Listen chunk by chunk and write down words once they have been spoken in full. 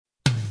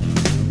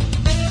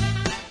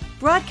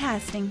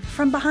Broadcasting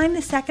from behind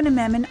the Second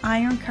Amendment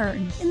Iron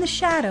Curtain in the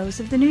shadows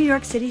of the New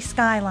York City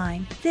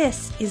skyline,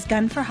 this is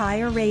Gun for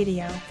Hire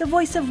Radio, the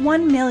voice of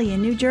 1 million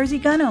New Jersey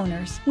gun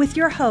owners, with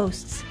your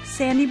hosts,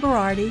 Sandy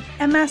Berardi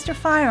and Master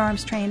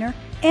Firearms Trainer,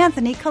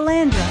 Anthony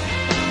Calandra.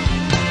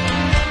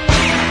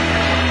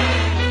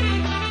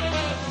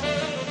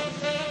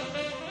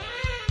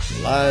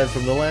 Live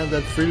from the land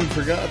that freedom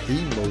forgot,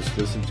 the most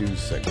listened to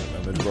Second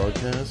Amendment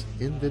broadcast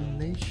in the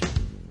nation.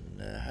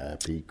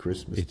 Happy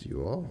Christmas to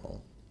you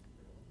all.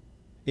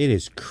 It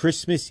is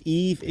Christmas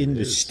Eve in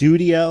the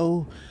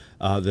studio.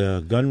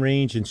 The gun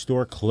range and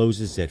store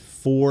closes at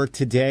 4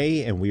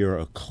 today, and we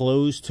are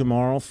closed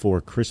tomorrow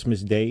for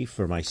Christmas Day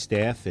for my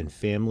staff and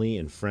family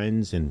and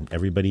friends and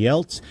everybody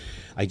else.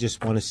 I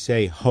just want to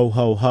say ho,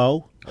 ho,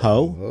 ho,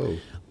 ho. Ho.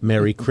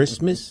 Merry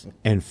Christmas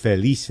and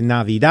Feliz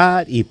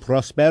Navidad y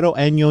Prospero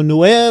Año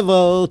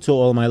Nuevo to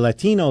all my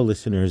Latino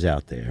listeners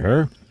out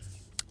there.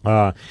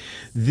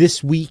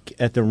 This week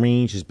at the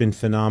range has been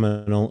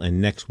phenomenal, and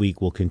next week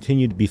will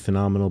continue to be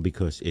phenomenal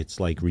because it's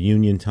like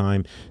reunion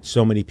time.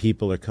 So many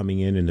people are coming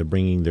in and they're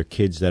bringing their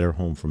kids that are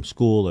home from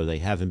school or they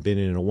haven't been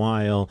in a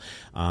while.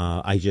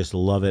 I just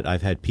love it.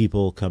 I've had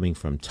people coming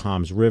from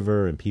Toms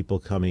River and people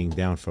coming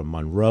down from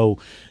Monroe,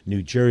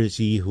 New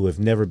Jersey, who have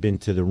never been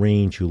to the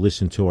range, who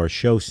listen to our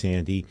show,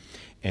 Sandy.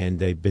 And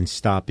they've been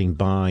stopping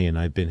by, and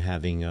I've been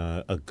having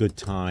a good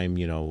time,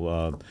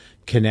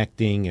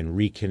 connecting and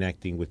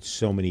reconnecting with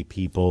so many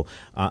people.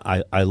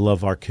 I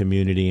love our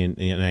community,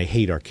 and I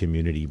hate our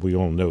community. We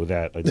all know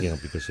that,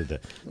 because of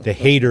the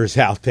haters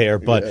out there.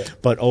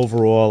 But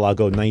overall, I'll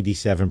go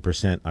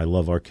 97%. I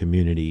love our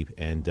community,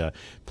 and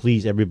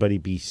please, everybody,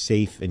 be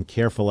safe and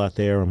careful out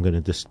there. I'm going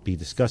to be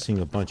discussing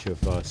a bunch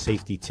of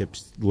safety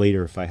tips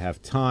later if I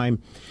have time.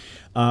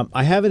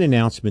 I have an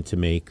announcement to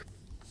make.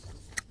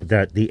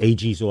 That the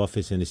AG's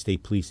office and the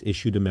state police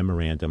issued a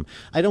memorandum.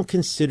 I don't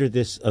consider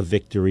this a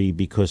victory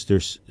because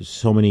there's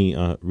so many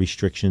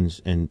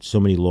restrictions and so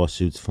many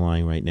lawsuits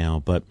flying right now.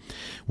 But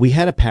we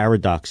had a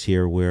paradox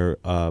here where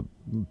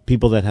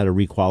people that had to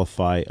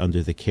requalify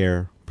under the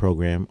CARE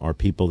program are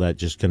people that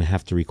just going to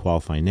have to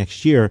requalify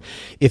next year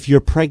if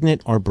you're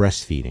pregnant or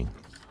breastfeeding.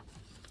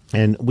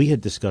 And we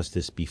had discussed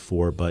this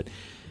before, but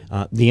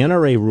the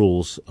NRA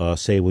rules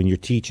say when you're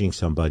teaching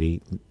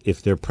somebody,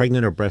 if they're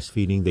pregnant or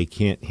breastfeeding, they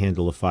can't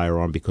handle a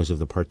firearm because of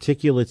the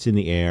particulates in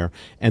the air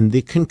and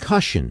the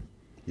concussion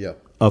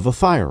of a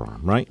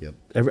firearm, right?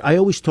 Yep.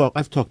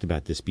 I've talked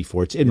about this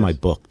before. It's in my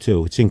book,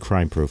 too. It's in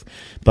Crime Proof.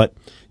 But,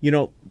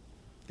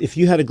 if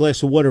you had a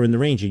glass of water in the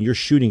range and you're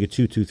shooting a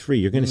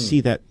 .223, you're going to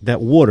see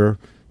that water,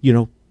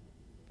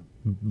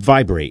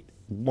 vibrate.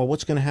 Well,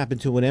 what's going to happen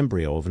to an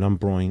embryo of an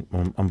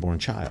unborn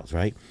child,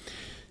 right?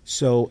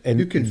 So, and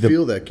you can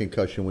feel that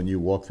concussion when you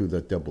walk through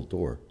that double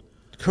door.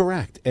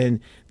 Correct.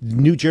 And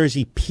New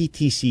Jersey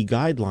PTC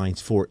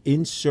guidelines for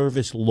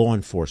in-service law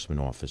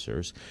enforcement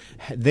officers,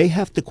 they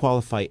have to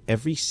qualify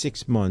every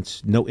 6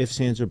 months, no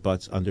ifs, ands, or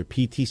buts, under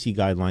PTC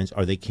guidelines,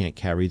 or they can't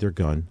carry their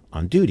gun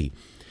on duty.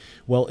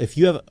 Well,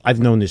 I've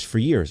known this for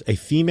years, a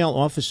female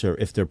officer,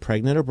 if they're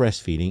pregnant or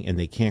breastfeeding and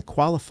they can't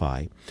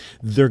qualify,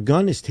 their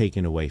gun is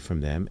taken away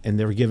from them and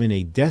they're given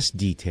a desk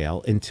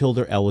detail until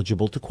they're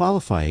eligible to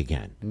qualify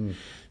again.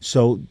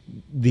 So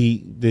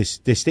the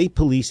state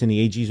police and the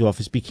AG's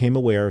office became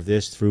aware of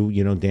this through,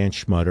 Dan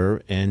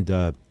Schmutter,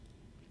 and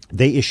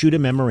they issued a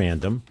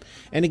memorandum.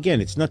 And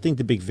again, it's nothing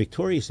to be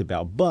victorious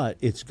about, but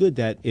it's good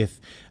that if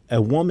a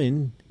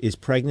woman is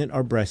pregnant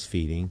or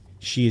breastfeeding,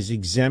 she is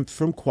exempt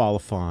from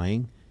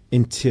qualifying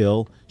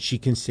until she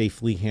can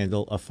safely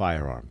handle a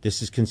firearm.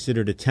 This is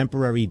considered a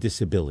temporary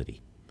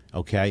disability,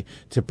 okay,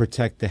 to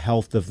protect the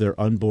health of their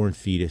unborn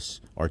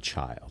fetus or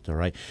child, all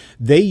right?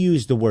 They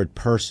use the word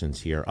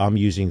persons here. I'm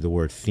using the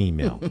word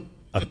female.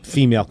 A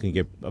female can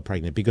get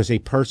pregnant because a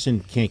person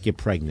can't get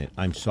pregnant.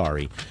 I'm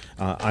sorry.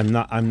 I'm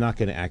not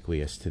going to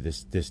acquiesce to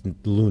this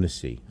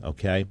lunacy,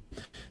 okay?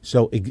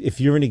 So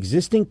if you're an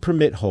existing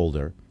permit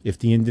holder, if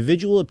the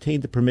individual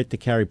obtained the permit to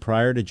carry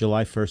prior to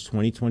July 1st,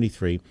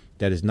 2023,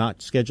 that is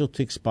not scheduled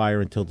to expire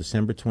until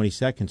December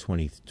 22nd,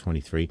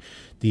 2023,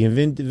 the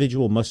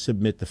individual must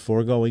submit the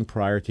foregoing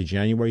prior to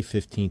January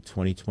 15th,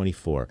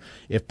 2024.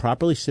 If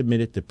properly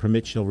submitted, the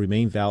permit shall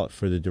remain valid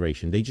for the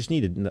duration. They just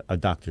need a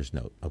doctor's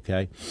note,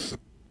 okay?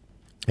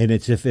 And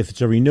it's if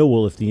it's a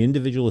renewal, if the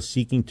individual is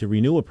seeking to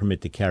renew a permit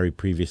to carry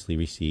previously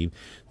received,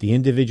 the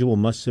individual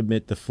must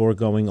submit the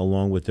foregoing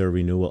along with their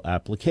renewal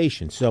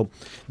application. So,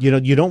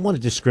 you don't want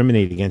to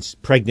discriminate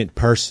against pregnant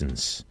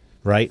persons,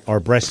 right, or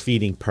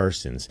breastfeeding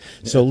persons.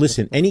 So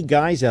listen, any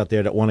guys out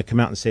there that want to come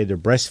out and say they're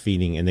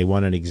breastfeeding and they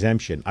want an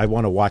exemption, I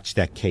want to watch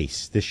that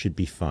case. This should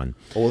be fun.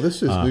 Oh, well,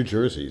 this is New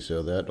Jersey,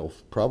 so that'll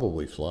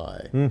probably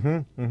fly.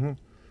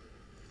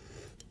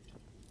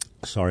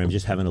 Sorry, I'm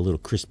just having a little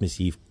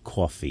Christmas Eve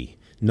coffee.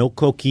 No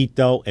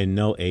coquito and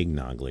no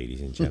eggnog,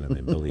 ladies and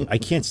gentlemen. Believe I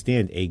can't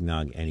stand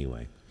eggnog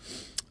anyway.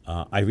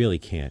 I really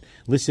can't.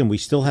 Listen, we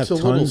still have tons.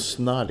 It's a little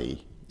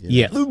snotty.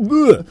 Yeah.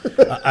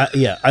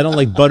 I don't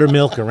like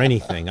buttermilk or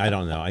anything. I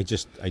don't know. I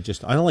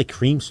don't like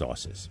cream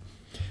sauces.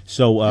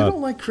 So You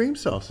don't like cream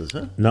sauces,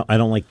 huh? no, I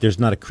don't like. There's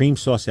not a cream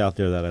sauce out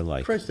there that I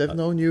like. Christ, I've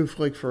known you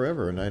for like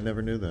forever, and I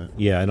never knew that.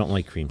 Yeah, I don't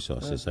like cream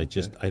sauces.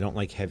 I don't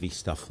like heavy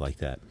stuff like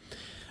that.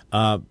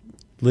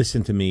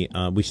 Listen to me.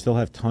 We still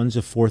have tons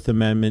of Fourth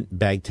Amendment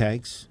bag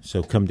tags,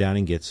 so come down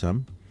and get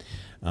some.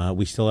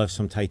 We still have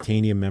some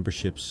titanium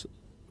memberships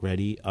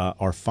ready.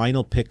 Our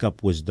final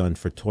pickup was done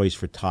for Toys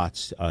for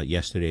Tots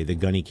yesterday. The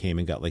gunny came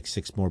and got like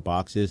 6 more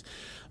boxes.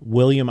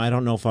 William, I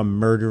don't know if I'm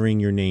murdering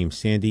your name.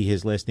 Sandy,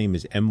 his last name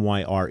is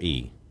Myre.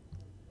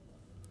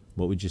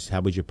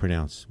 How would you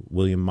pronounce?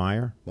 William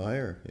Meyer?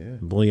 Meyer, yeah.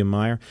 William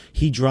Meyer.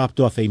 He dropped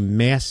off a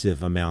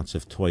massive amounts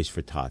of Toys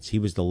for Tots. He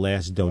was the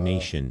last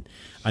donation.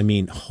 Wow. I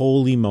mean,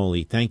 holy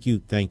moly. Thank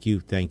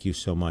you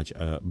so much.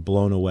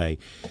 Blown away.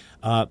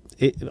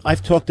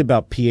 I've talked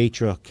about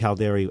Pietro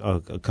Calderi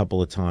a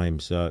couple of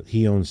times.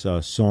 He owns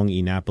Song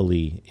e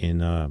Napoli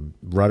in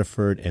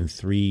Rutherford and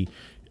 3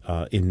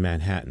 in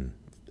Manhattan.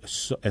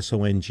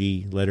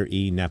 SONG, letter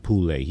E,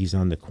 Napoli. He's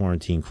on the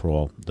quarantine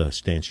crawl, the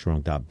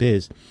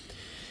standstrong.biz.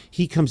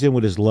 He comes in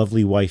with his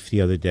lovely wife the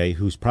other day,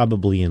 who's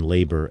probably in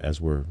labor as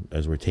we're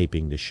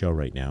taping this show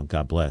right now.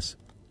 God bless.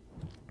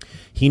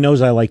 He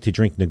knows I like to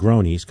drink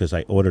Negronis because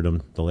I ordered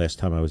them the last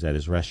time I was at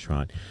his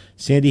restaurant.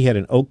 Sandy had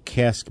an oak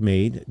cask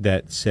made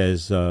that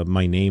says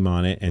my name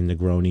on it and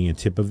Negroni and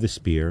tip of the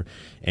spear,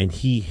 and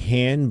he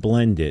hand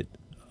blended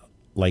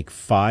like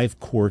 5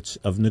 quarts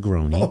of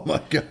Negroni. Oh,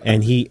 my God.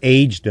 And he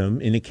aged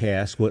them in a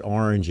cask with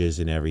oranges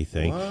and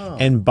everything. Wow.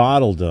 And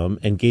bottled them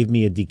and gave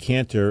me a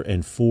decanter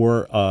and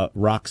 4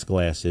 rocks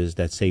glasses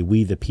that say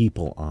 "We the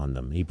People" on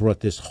them. He brought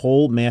this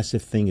whole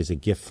massive thing as a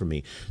gift for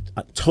me.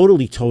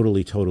 Totally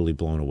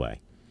blown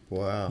away.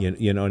 Wow.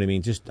 You know what I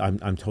mean? Just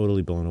I'm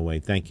totally blown away.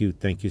 Thank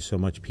you so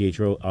much,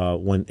 Pietro.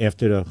 When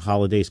after the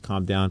holidays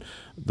calm down,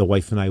 the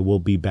wife and I will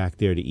be back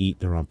there to eat.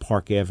 They're on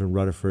Park Ave in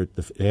Rutherford.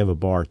 They have a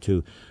bar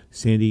too.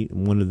 Sandy,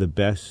 one of the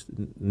best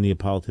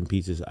Neapolitan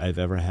pizzas I've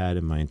ever had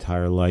in my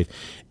entire life.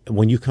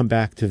 When you come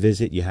back to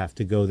visit, you have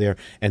to go there.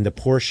 And the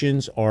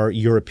portions are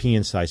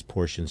European-sized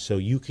portions, so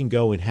you can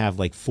go and have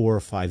like 4 or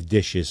 5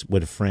 dishes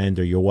with a friend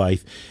or your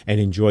wife and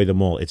enjoy them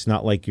all. It's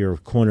not like your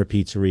corner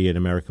pizzeria in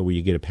America where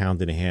you get 1.5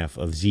 pounds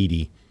of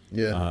ziti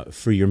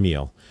for your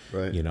meal,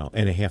 right?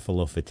 And a half a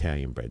loaf of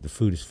Italian bread. The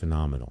food is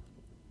phenomenal.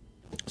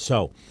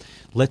 So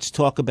let's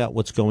talk about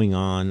what's going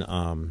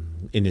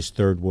on in this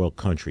third world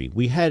country.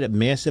 We had a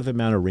massive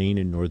amount of rain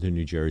in northern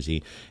New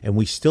Jersey, and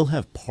we still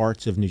have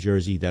parts of New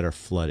Jersey that are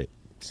flooded.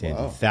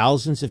 Sandy. Wow.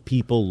 Thousands of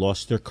people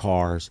lost their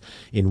cars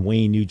in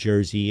Wayne, New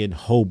Jersey, in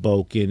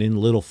Hoboken, in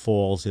Little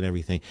Falls, and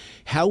everything.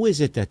 How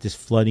is it that this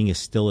flooding is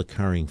still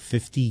occurring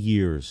 50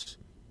 years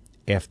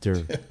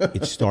after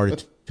it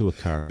started to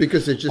occur?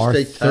 Because they just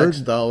take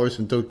tax dollars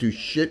and don't do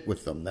shit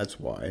with them. That's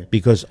why.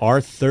 Because our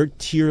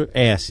third-tier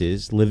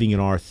asses living in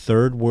our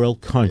third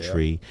world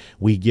country,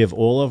 we give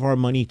all of our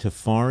money to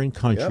foreign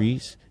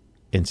countries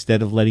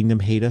instead of letting them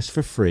hate us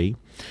for free.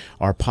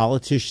 Our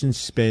politicians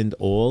spend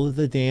all of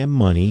the damn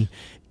money,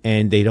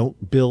 and they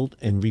don't build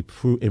and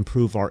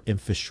improve our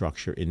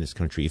infrastructure in this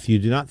country. If you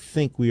do not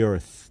think we are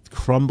a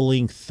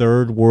crumbling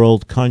third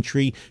world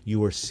country,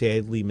 you are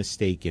sadly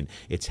mistaken.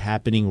 It's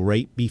happening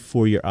right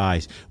before your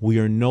eyes. We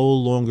are no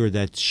longer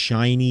that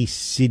shiny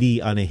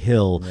city on a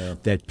hill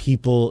that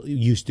people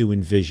used to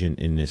envision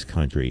in this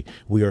country.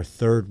 We are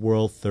third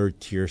world,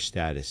 third tier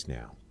status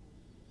now.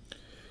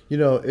 You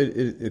know,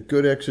 a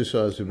good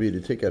exercise would be to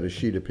take out a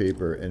sheet of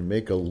paper and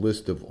make a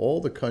list of all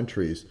the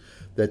countries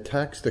that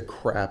tax the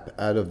crap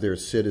out of their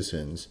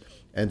citizens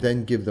and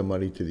then give the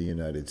money to the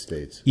United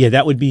States. Yeah,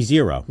 that would be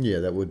zero. Yeah,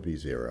 that would be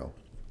zero.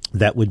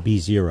 That would be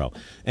zero.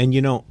 And,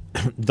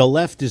 the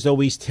left is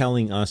always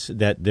telling us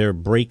that they're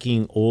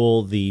breaking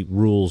all the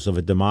rules of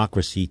a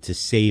democracy to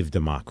save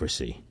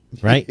democracy,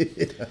 right?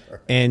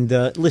 And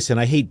listen,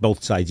 I hate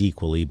both sides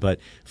equally, but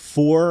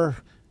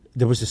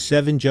there was a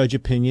 7-judge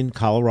opinion,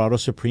 Colorado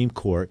Supreme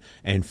Court,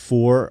 and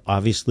 4,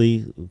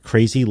 obviously,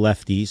 crazy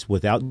lefties,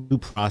 without due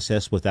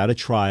process, without a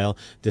trial,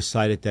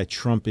 decided that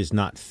Trump is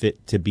not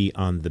fit to be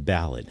on the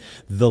ballot.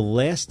 The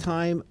last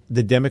time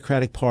the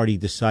Democratic Party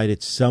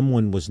decided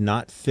someone was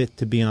not fit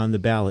to be on the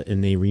ballot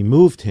and they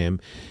removed him,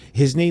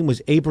 his name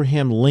was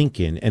Abraham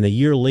Lincoln, and a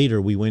year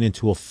later we went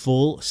into a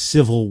full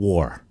civil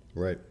war.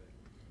 Right.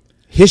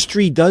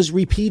 History does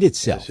repeat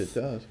itself. Yes, it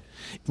does.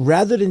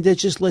 Rather than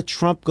just let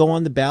Trump go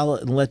on the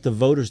ballot and let the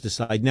voters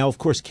decide. Now, of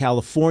course,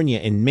 California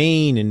and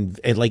Maine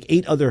and like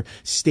 8 other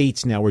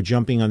states now are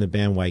jumping on the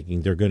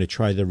bandwagon. They're going to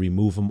try to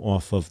remove him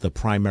off of the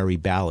primary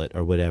ballot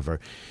or whatever.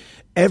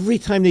 Every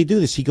time they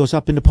do this, he goes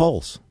up in the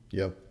polls.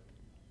 Yep.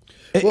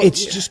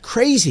 It's just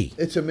crazy.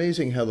 It's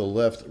amazing how the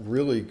left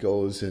really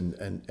goes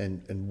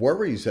and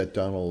worries that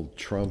Donald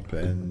Trump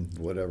and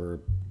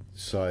whatever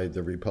side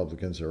the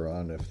Republicans are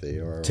on, if they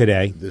are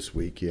Today. this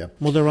week. Yeah.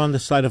 Well, they're on the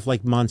side of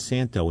like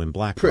Monsanto and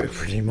BlackRock.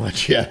 Pretty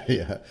much,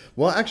 yeah.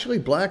 Well, actually,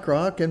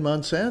 BlackRock and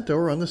Monsanto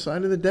are on the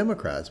side of the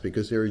Democrats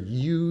because they're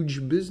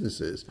huge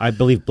businesses. I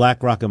believe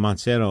BlackRock and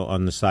Monsanto are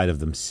on the side of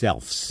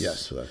themselves.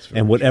 Yes, that's right.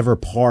 And whatever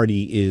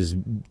party is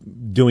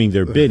doing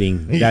their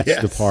bidding, that's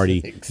Yes, the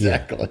party.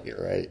 Exactly,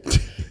 right.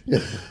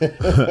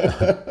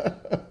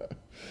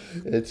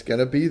 It's going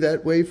to be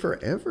that way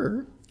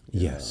forever.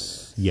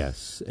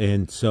 Yes.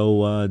 And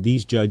so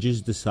these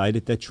judges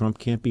decided that Trump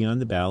can't be on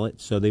the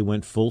ballot, so they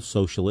went full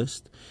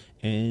socialist.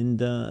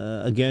 And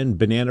again,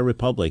 banana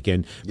republic,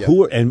 and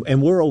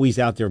and we're always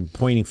out there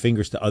pointing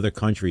fingers to other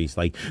countries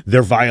like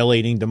they're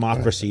violating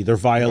democracy, they're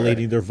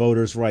violating their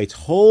voters' rights.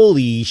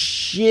 Holy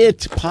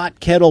shit,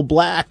 pot kettle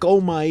black! Oh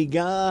my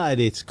God,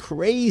 it's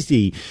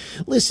crazy.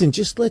 Listen,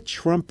 just let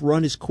Trump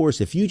run his course.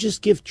 If you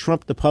just give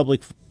Trump the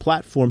public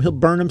platform, he'll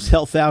burn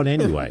himself out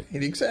anyway.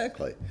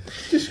 Exactly.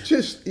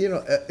 Just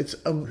it's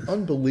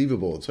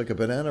unbelievable. It's like a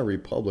banana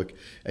republic,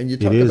 and you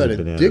talk about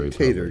a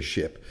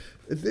dictatorship.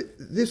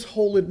 This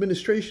whole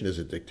administration is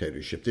a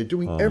dictatorship. They're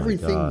doing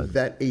everything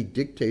that a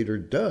dictator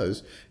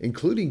does,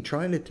 including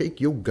trying to take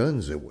your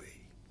guns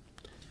away.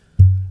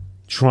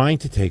 Trying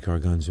to take our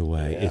guns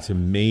away. Yeah. It's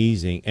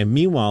amazing. And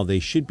meanwhile, they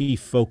should be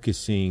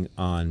focusing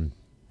on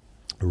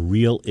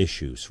real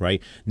issues,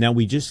 right? Now,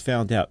 we just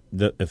found out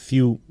that a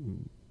few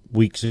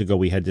weeks ago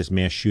we had this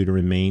mass shooter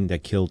in Maine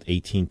that killed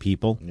 18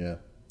 people. Yeah.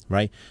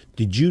 Right?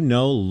 Did you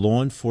know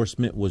law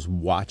enforcement was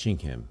watching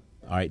him?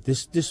 All right,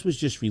 this was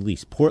just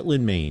released,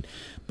 Portland, Maine.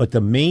 But the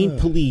Maine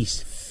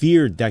police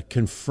feared that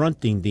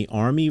confronting the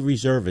Army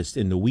reservist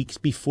in the weeks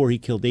before he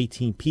killed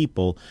 18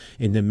 people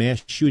in the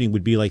mass shooting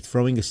would be like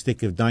throwing a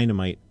stick of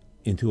dynamite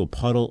into a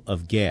puddle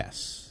of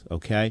gas.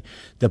 Okay,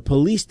 the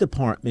police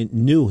department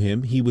knew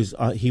him. He was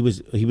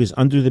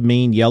under the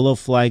Maine yellow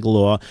flag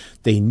law.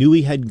 They knew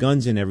he had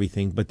guns and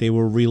everything, but they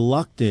were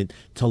reluctant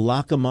to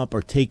lock him up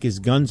or take his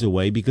guns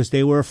away because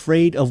they were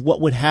afraid of what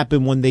would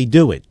happen when they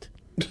do it.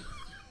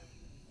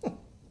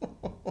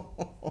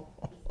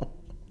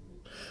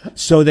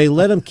 So they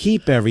let him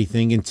keep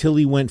everything until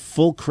he went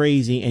full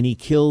crazy and he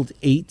killed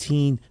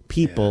 18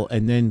 people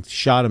and then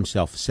shot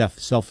himself,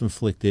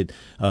 self-inflicted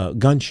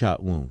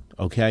gunshot wound.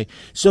 Okay,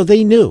 so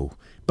they knew,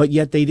 but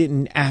yet they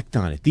didn't act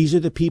on it. These are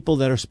the people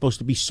that are supposed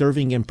to be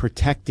serving and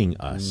protecting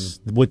us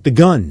with the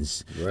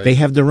guns. Right. They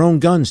have their own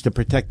guns to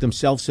protect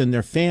themselves and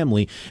their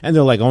family, and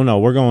they're like, "Oh no,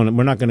 we're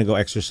not going to go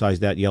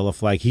exercise that yellow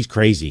flag. He's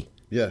crazy."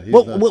 Yeah.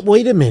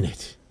 Wait a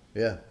minute.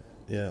 Yeah.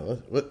 Yeah,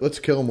 let's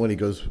kill him when he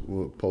goes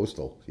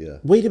postal. Yeah.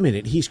 Wait a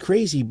minute, he's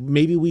crazy.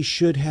 Maybe we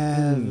should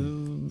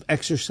have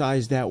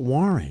exercised that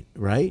warrant,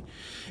 right?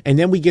 And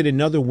then we get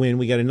another win.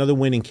 We got another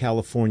win in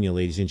California,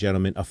 ladies and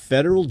gentlemen. A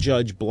federal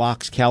judge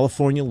blocks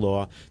California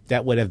law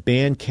that would have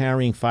banned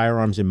carrying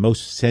firearms in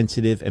most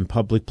sensitive and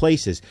public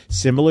places,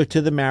 similar to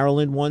the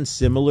Maryland one,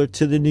 similar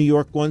to the New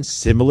York one,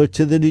 similar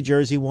to the New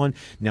Jersey one,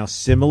 now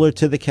similar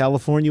to the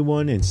California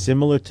one, and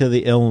similar to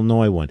the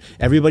Illinois one.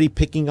 Everybody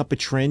picking up a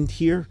trend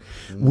here?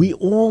 We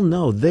all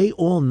know, they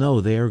all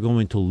know they are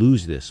going to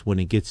lose this when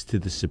it gets to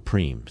the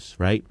Supremes,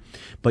 right?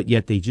 But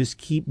yet they just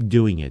keep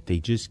doing it. They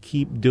just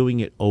keep doing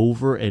it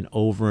over and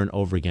over and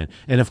over again.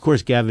 And of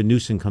course, Gavin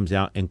Newsom comes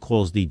out and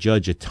calls the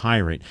judge a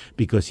tyrant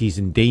because he's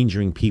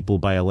endangering people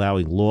by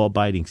allowing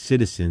law-abiding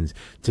citizens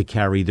to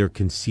carry their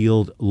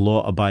concealed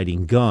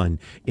law-abiding gun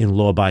in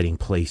law-abiding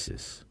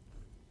places.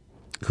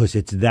 Because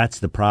that's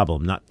the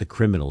problem, not the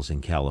criminals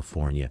in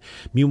California.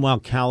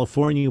 Meanwhile,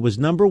 California was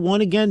number one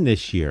again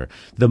this year.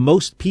 The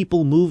most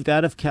people moved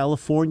out of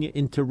California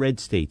into red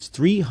states.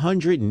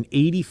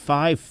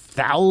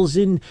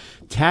 385,000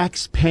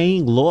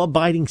 tax-paying,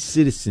 law-abiding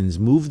citizens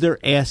moved their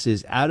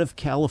asses out of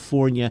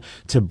California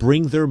to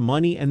bring their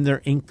money and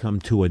their income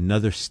to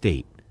another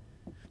state.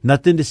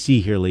 Nothing to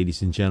see here,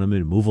 ladies and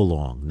gentlemen. Move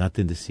along.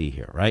 Nothing to see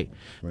here, right?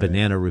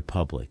 Banana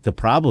Republic. The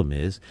problem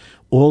is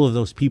all of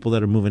those people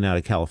that are moving out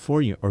of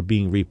California are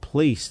being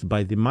replaced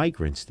by the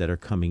migrants that are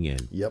coming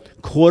in. Yep.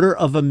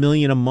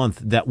 250,000 a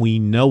month that we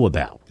know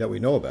about.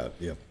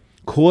 Yeah.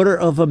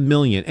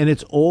 250,000, and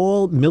it's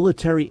all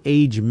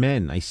military-age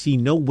men. I see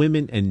no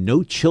women and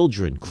no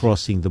children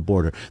crossing the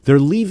border. They're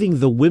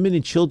leaving the women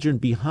and children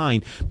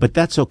behind, but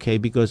that's okay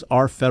because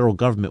our federal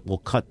government will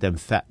cut them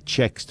fat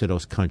checks to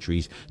those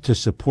countries to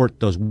support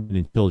those women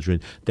and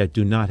children that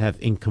do not have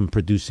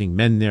income-producing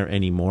men there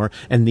anymore.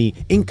 And the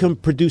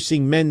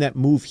income-producing men that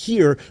move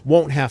here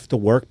won't have to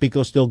work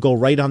because they'll go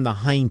right on the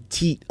hind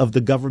teat of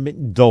the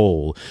government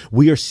dole.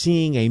 We are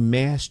seeing a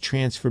mass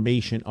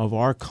transformation of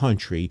our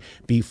country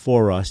before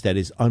us that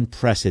is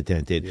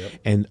unprecedented. Yep.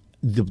 And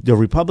the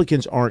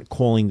Republicans aren't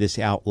calling this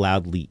out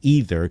loudly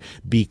either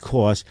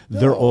because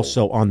they're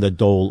also on the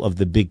dole of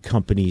the big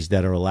companies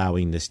that are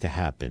allowing this to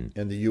happen.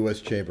 And the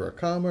U.S. Chamber of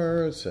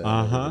Commerce and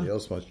everybody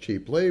else wants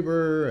cheap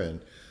labor.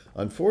 And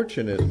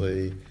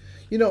unfortunately,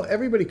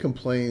 everybody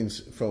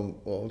complains so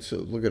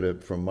look at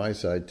it from my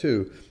side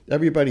too.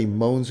 Everybody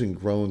moans and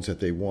groans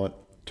that they want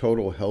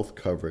total health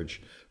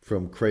coverage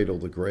from cradle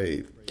to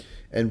grave.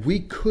 And we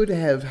could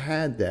have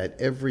had that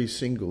every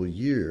single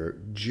year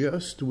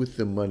just with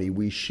the money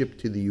we shipped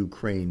to the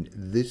Ukraine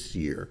this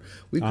year.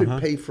 We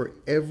could pay for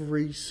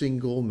every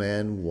single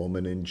man,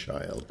 woman, and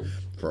child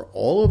for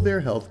all of their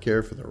health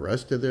care for the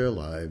rest of their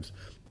lives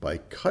by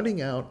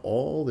cutting out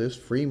all this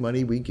free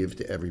money we give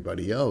to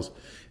everybody else,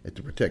 and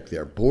to protect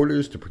their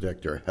borders, to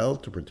protect their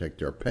health, to protect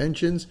their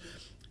pensions.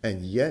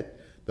 And yet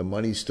the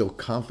money's still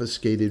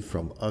confiscated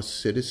from us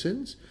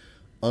citizens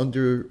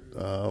under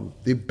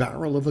the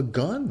barrel of a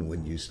gun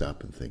when you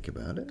stop and think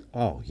about it.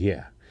 Oh,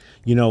 yeah.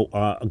 You know,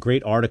 a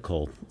great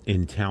article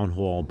in Town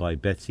Hall by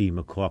Betsy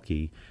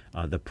McCaughey,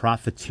 The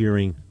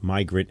Profiteering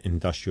Migrant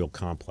Industrial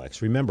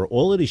Complex. Remember,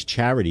 all of these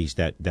charities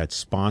that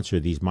sponsor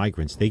these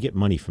migrants, they get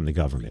money from the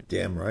government.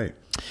 Damn right.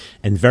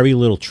 And very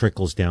little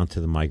trickles down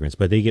to the migrants,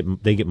 but they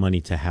get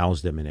money to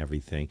house them and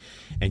everything.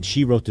 And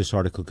she wrote this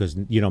article because,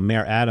 you know,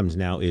 Mayor Adams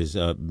now is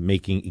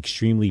making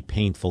extremely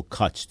painful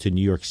cuts to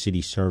New York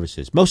City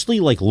services, mostly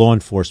like law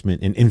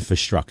enforcement and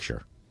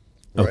infrastructure.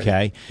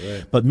 Okay.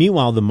 Right. But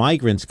meanwhile, the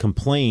migrants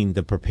complain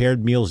the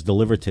prepared meals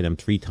delivered to them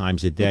 3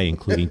 times a day,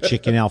 including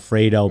chicken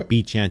Alfredo,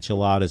 beach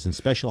enchiladas, and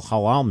special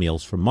halal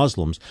meals for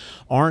Muslims,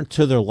 aren't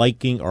to their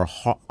liking or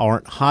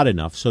aren't hot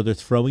enough, so they're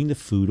throwing the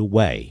food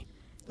away.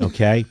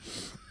 Okay.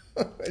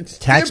 It's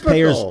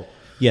taxpayers. typical.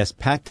 Yes,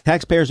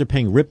 taxpayers are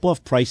paying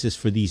rip-off prices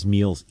for these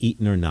meals,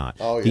 eaten or not.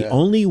 Oh, yeah. The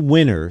only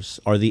winners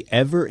are the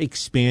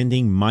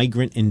ever-expanding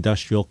migrant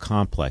industrial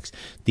complex,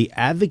 the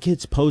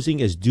advocates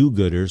posing as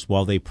do-gooders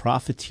while they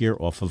profiteer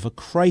off of a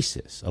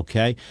crisis,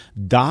 okay?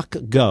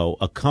 DocGo,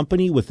 a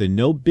company with a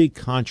no-bid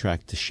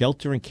contract to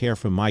shelter and care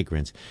for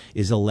migrants,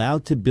 is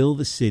allowed to bill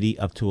the city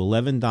up to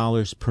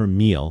 $11 per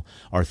meal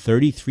or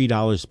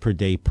 $33 per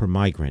day per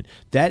migrant.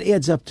 That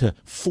adds up to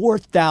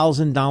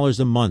 $4,000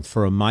 a month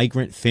for a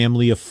migrant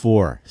family of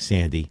 4.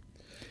 Sandy,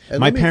 and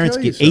my parents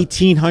get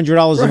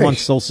 $1,800 a month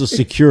Social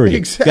Security.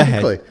 Exactly. Go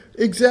ahead.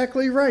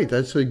 Exactly right.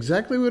 That's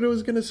exactly what I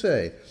was going to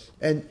say.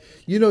 And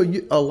you know,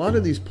 a lot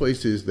of these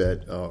places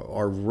that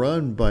are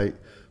run by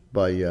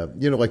you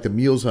know, like the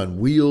Meals on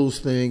Wheels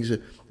things,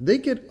 they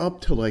get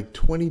up to like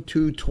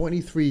 $22,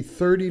 $23,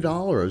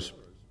 $30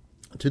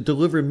 to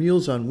deliver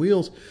Meals on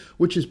Wheels,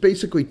 which is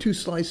basically 2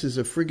 slices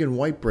of friggin'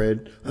 white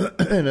bread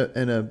and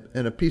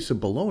a piece of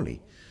bologna.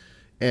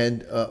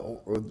 And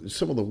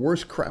some of the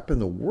worst crap in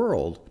the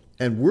world,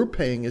 and we're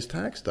paying as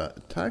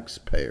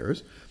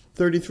taxpayers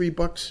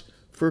 $33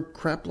 for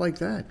crap like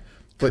that.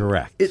 But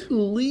correct. At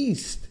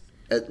least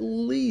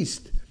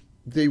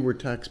they were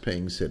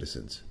tax-paying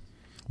citizens.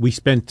 We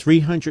spend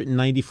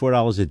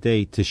 $394 a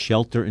day to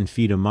shelter and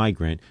feed a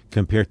migrant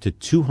compared to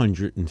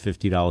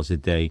 $250 a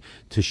day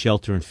to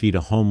shelter and feed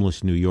a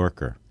homeless New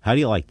Yorker. How do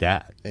you like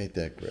that? Ain't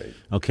that great?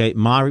 Okay,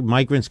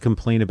 migrants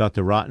complain about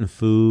the rotten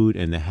food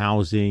and the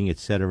housing, et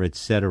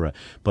cetera,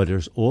 but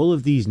there's all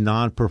of these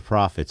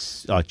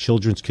non-for-profits,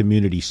 Children's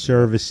Community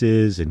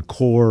Services and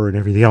CORE and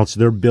everything else.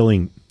 They're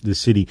billing the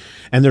city,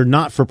 and they're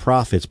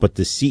not-for-profits, but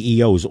the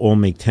CEOs all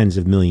make tens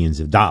of millions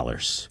of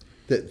dollars.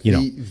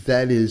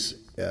 That is...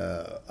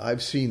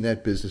 I've seen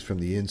that business from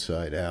the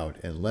inside out,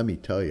 and let me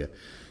tell you,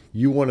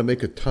 you want to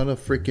make a ton of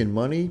freaking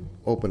money,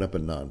 open up a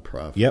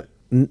nonprofit. Yep.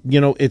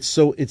 You know,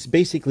 it's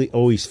basically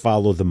always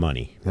follow the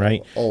money,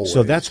 right? Always.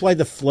 So that's why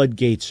the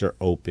floodgates are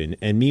open.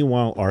 And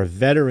meanwhile, our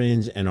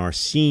veterans and our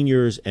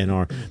seniors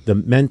and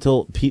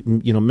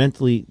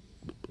mentally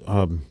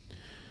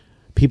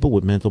people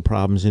with mental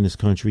problems in this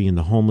country and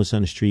the homeless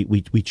on the street,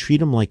 we treat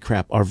them like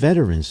crap. Our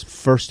veterans,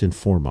 first and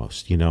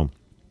foremost, you know.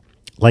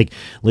 Like,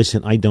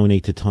 listen, I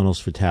donate to Tunnels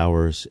for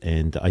Towers,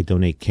 and I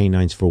donate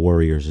Canines for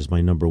Warriors as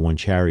my number one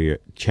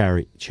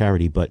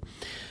charity. But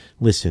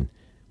listen,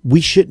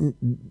 we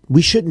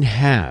shouldn't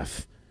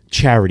have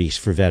charities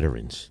for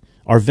veterans.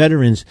 Our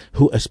veterans,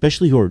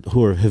 especially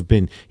who have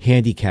been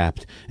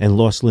handicapped and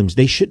lost limbs,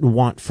 they shouldn't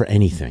want for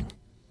anything.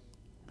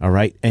 All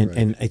right?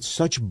 And it's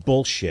such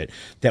bullshit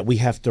that we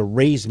have to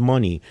raise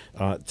money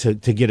to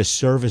get a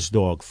service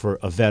dog for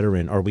a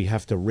veteran, or we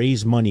have to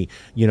raise money,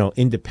 you know,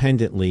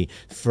 independently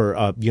for,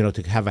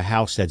 to have a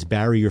house that's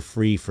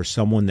barrier-free for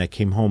someone that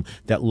came home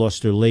that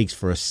lost their legs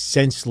for a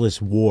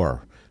senseless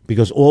war.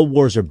 Because all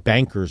wars are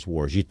bankers'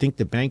 wars. You think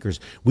the bankers,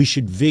 we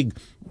should vig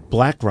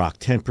BlackRock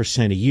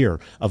 10% a year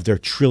of their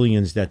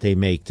trillions that they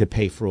make to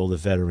pay for all the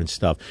veteran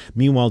stuff.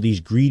 Meanwhile, these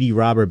greedy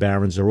robber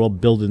barons are all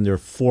building their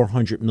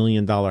 $400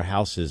 million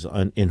houses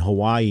in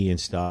Hawaii and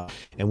stuff.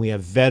 And we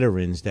have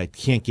veterans that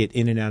can't get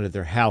in and out of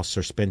their house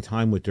or spend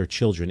time with their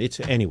children.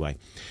 Anyway,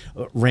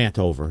 rant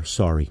over.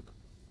 Sorry.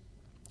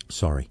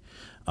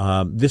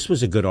 This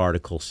was a good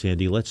article,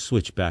 Sandy. Let's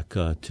switch back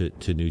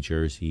to New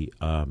Jersey.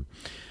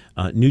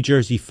 New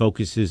Jersey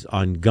focuses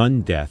on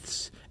gun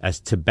deaths as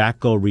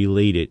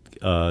tobacco-related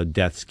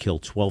deaths kill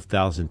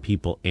 12,000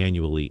 people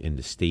annually in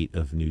the state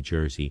of New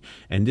Jersey.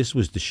 And this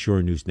was the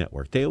Shore News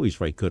Network. They always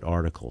write good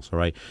articles, all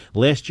right?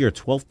 Last year,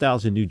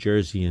 12,000 New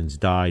Jerseyans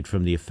died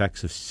from the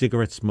effects of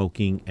cigarette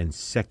smoking and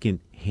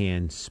second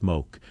secondhand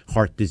smoke,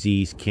 heart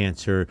disease,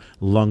 cancer,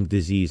 lung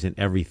disease, and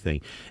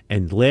everything.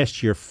 And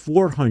last year,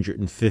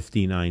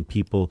 459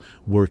 people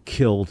were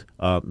killed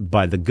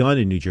by the gun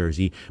in New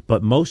Jersey,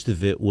 but most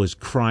of it was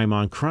crime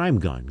on crime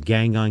gun,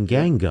 gang on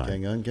gang gun.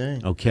 Gang on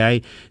gang.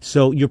 Okay?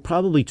 So you're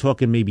probably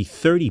talking maybe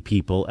 30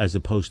 people as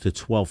opposed to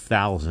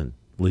 12,000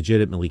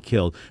 legitimately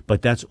killed,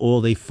 but that's all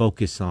they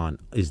focus on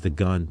is the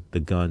gun, the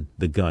gun,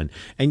 the gun.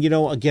 And,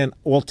 again,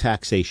 all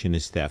taxation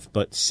is theft,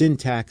 but sin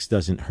tax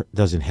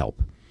doesn't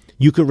help.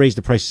 You could raise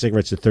the price of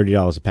cigarettes to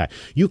 $30 a pack.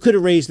 You could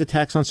have raised the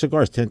tax on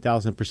cigars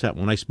 10,000%.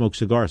 When I smoke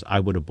cigars, I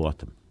would have bought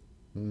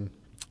them.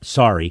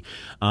 Sorry,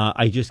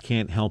 I just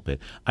can't help it.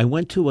 I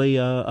went to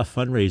a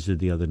fundraiser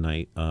the other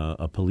night,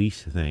 a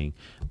police thing,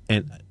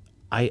 and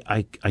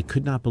I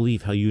could not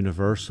believe how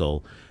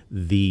universal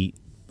the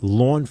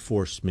law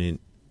enforcement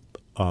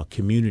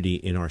community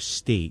in our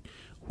state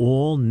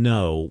all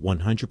know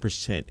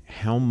 100%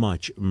 how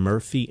much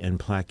Murphy and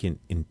Plackett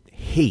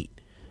hate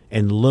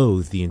and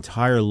loathe the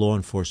entire law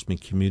enforcement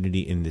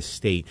community in this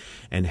state,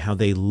 and how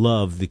they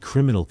love the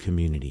criminal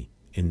community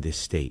in this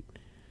state.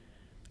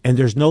 And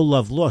there's no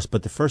love lost.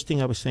 But the first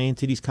thing I was saying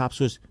to these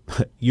cops was,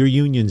 your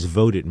unions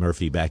voted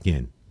Murphy back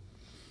in.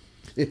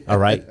 All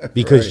right,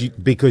 because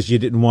you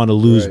didn't want to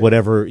lose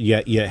whatever you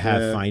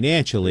have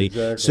financially.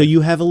 Exactly. So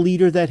you have a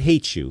leader that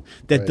hates you,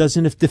 that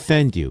doesn't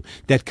defend you,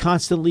 that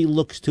constantly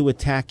looks to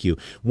attack you.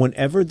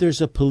 Whenever there's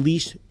a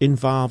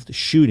police-involved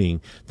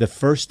shooting, the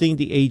first thing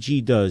the AG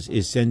does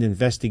is send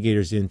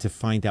investigators in to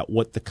find out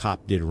what the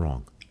cop did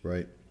wrong.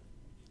 Right.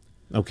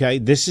 Okay,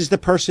 this is the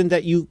person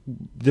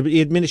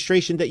the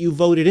administration that you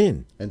voted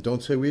in. And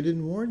don't say we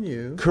didn't warn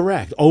you.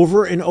 Correct.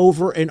 Over and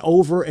over and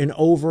over and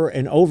over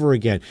and over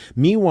again.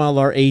 Meanwhile,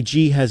 our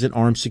AG has an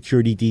armed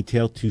security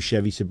detail, 2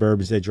 Chevy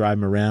Suburbans that drive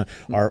him around.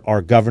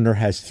 Our governor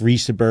has 3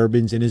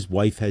 Suburbans, and his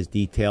wife has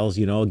details.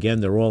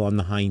 Again, they're all on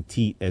the hind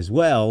teat as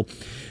well.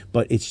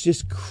 But it's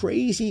just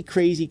crazy,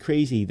 crazy,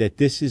 crazy that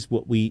this is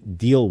what we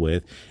deal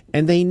with.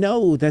 And they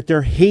know that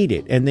they're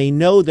hated, and they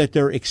know that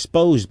they're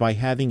exposed by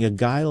having a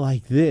guy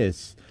like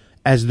this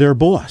as their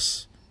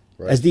boss,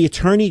 as the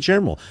attorney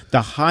general.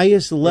 The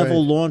highest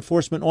level law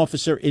enforcement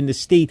officer in the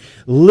state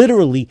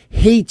literally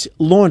hates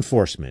law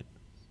enforcement.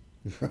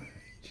 Right.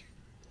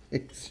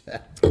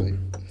 Exactly.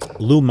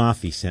 Lou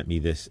Maffei sent me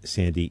this,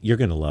 Sandy. You're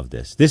going to love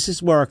this. This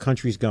is where our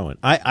country's going.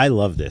 I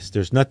love this.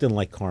 There's nothing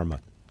like karma.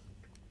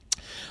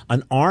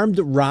 An armed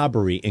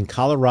robbery in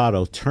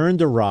Colorado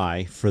turned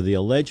awry for the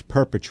alleged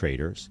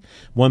perpetrators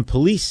when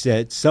police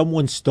said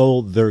someone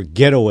stole their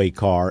getaway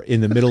car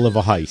in the middle of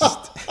a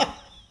heist.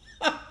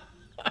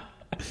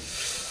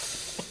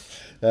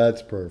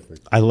 That's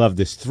perfect. I love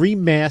this. 3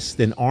 masked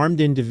and armed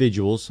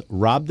individuals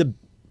robbed the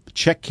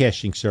check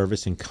cashing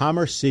service in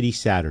Commerce City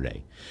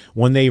Saturday.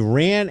 When they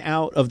ran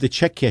out of the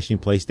check cashing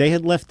place, they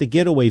had left the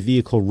getaway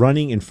vehicle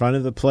running in front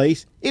of the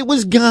place. It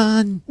was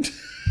gone.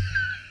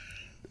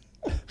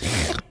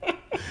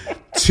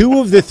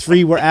 2 of the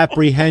 3 were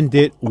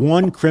apprehended.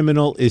 1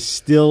 criminal is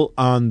still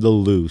on the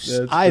loose.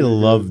 I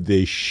love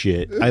this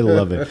shit. I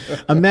love it.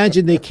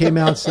 Imagine they came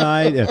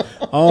outside and,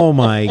 oh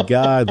my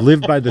God,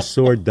 live by the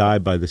sword, die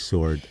by the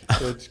sword.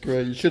 That's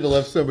great. You should have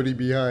left somebody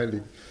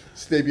behind.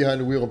 Stay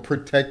behind the wheel and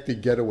protect the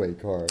getaway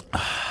car.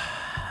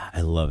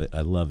 I love it.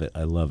 I love it.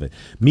 I love it.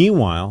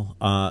 Meanwhile,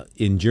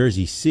 in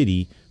Jersey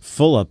City,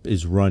 Fulop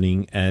is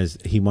running as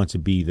he wants to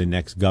be the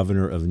next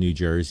governor of New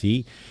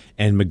Jersey,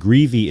 and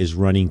McGreevey is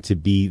running to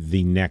be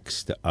the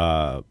next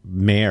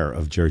mayor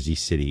of Jersey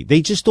City.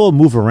 They just all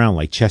move around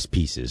like chess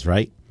pieces,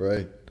 right?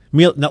 Right.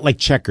 Not like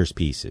checkers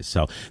pieces.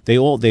 So they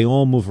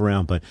all move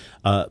around. But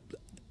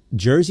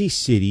Jersey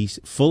City's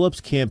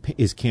Fulop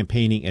is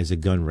campaigning as a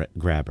gun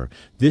grabber.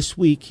 This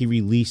week, he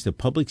released a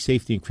public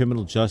safety and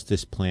criminal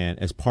justice plan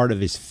as part of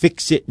his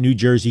Fix It New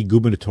Jersey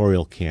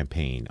gubernatorial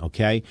campaign.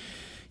 Okay.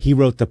 He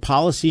wrote, the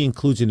policy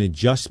includes an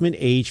adjustment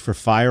age for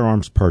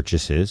firearms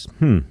purchases.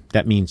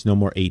 That means no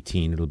more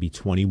 18. It'll be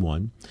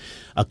 21.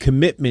 A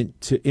commitment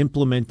to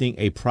implementing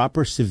a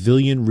proper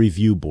civilian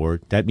review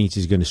board. That means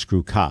he's going to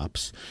screw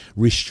cops.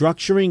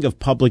 Restructuring of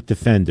public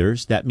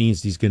defenders. That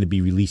means he's going to be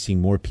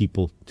releasing more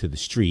people to the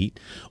street.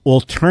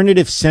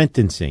 Alternative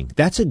sentencing.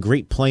 That's a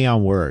great play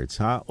on words,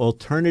 huh?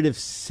 Alternative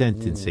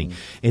sentencing.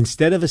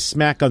 Instead of a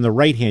smack on the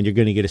right hand, you're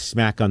going to get a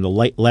smack on the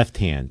left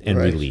hand and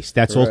release.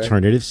 That's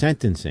alternative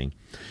sentencing.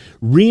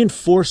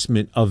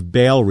 Reinforcement of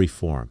bail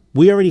reform.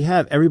 We already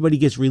have everybody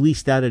gets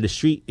released out of the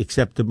street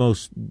except the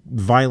most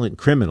violent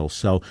criminals.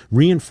 So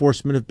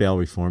reinforcement of bail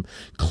reform.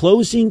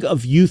 Closing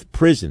of youth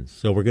prisons.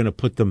 So we're going to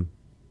put them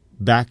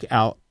back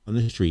out on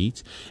the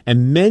streets.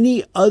 And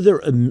many other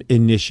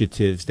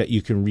initiatives that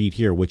you can read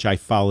here, which I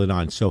followed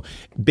on. So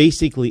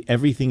basically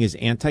everything is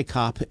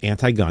anti-cop,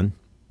 anti-gun.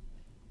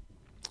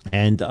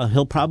 And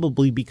he'll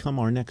probably become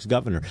our next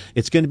governor.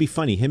 It's going to be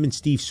funny. Him and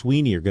Steve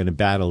Sweeney are going to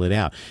battle it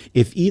out.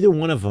 If either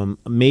one of them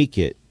make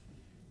it,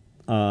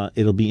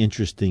 it'll be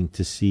interesting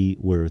to see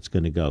where it's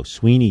going to go.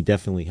 Sweeney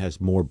definitely has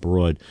more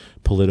broad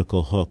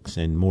political hooks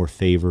and more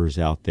favors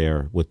out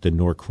there with the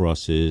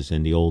Norcrosses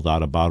and the old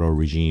Adubato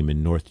regime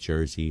in North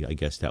Jersey. I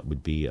guess that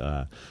would be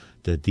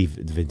the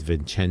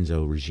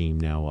Vincenzo regime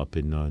now up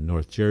in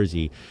North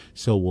Jersey.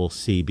 So we'll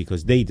see,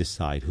 because they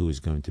decide who is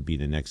going to be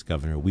the next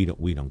governor. We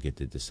don't get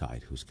to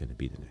decide who's going to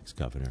be the next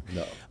governor.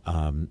 No.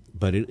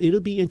 But it'll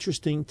be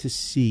interesting to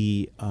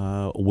see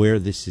where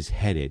this is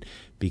headed,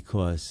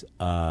 because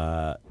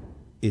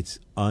it's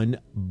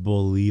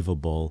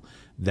unbelievable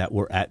that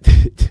we're at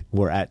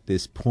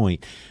this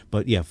point.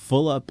 But yeah,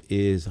 Fulop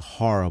is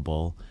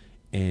horrible,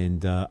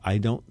 and I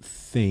don't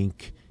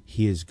think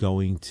he is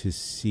going to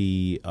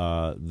see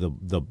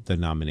the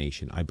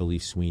nomination. I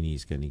believe Sweeney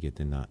is going to get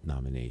the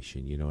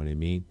nomination. You know what I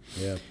mean?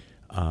 Yeah.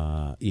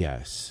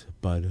 Yes,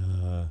 but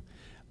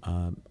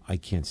I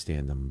can't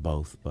stand them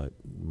both. But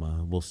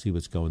we'll see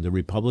what's going. The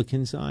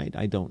Republican side,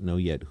 I don't know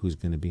yet who's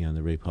going to be on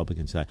the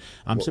Republican side.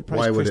 I'm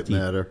surprised. Why would it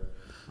matter?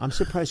 I'm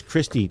surprised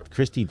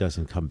Christie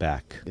doesn't come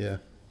back. Yeah.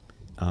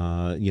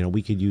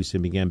 We could use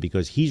him again,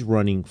 because he's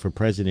running for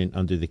president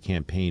under the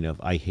campaign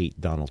of "I hate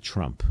Donald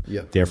Trump."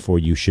 Yeah. Therefore,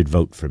 you should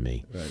vote for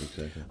me. Right,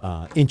 exactly.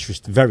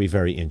 Very,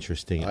 very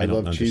interesting. I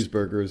love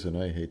cheeseburgers, and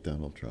I hate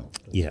Donald Trump.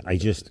 Yeah,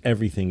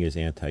 everything is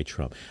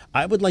anti-Trump.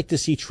 I would like to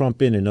see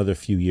Trump in another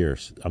few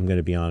years. I'm going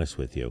to be honest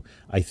with you.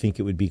 I think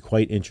it would be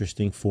quite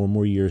interesting, 4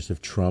 more years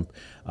of Trump,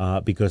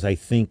 because I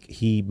think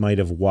he might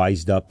have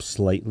wised up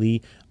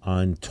slightly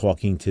on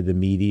talking to the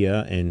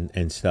media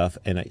and stuff,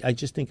 and I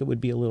just think it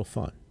would be a little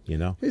fun.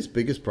 His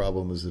biggest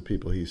problem is the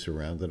people he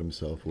surrounded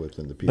himself with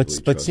and the people he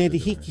trusted. But Sandy,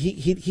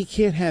 he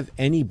can't have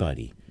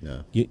anybody.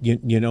 No.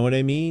 You know what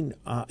I mean?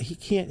 He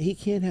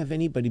can't have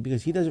anybody,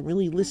 because he doesn't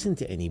really listen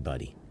to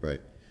anybody. Right.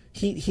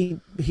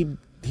 He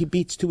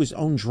beats to his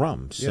own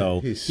drum, so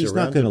he's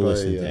not going to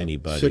listen to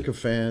anybody.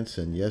 Sycophants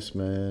and yes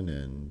men,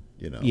 and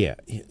Yeah.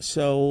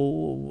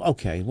 So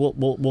okay,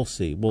 we'll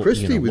see.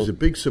 Christie was a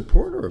big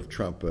supporter of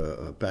Trump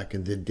back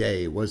in the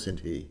day,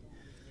 wasn't he?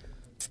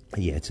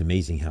 Yeah, it's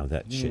amazing how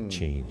that shit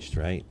changed,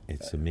 right?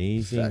 It's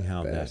amazing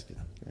how bastard.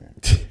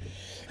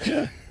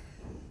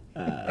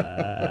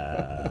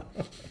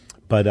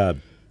 But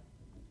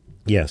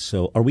yeah.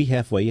 So, are we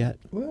halfway yet?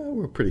 Well,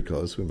 we're pretty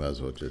close. We might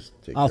as well just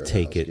take. I'll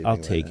take it. I'll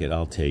take it.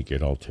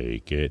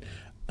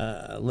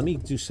 Let me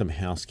do some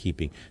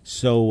housekeeping.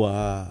 So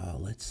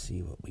let's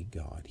see what we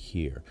got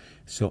here.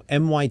 So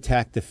NY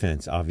TAC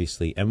Defense,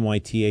 obviously,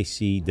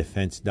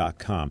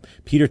 nytacdefense.com.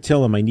 Peter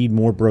Tillum, I need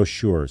more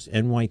brochures.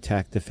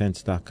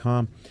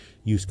 nytacdefense.com.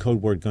 Use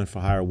code word gun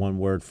for hire, one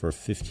word, for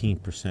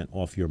 15%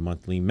 off your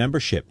monthly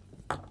membership.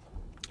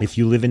 If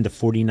you live in the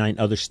 49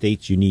 other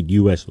states, you need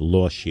U.S.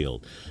 Law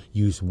Shield.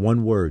 Use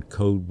one word,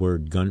 code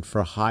word gun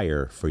for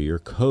hire for your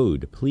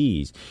code,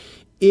 please.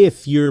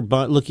 If you're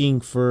looking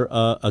for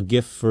a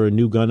gift for a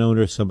new gun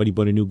owner, somebody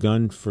bought a new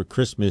gun for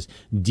Christmas,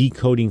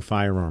 Decoding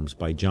Firearms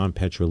by John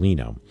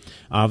Petrolino.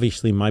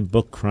 Obviously, my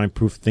book, Crime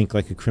Proof, Think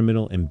Like a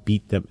Criminal and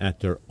Beat Them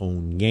at Their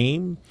Own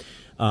Game.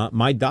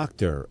 My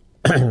doctor,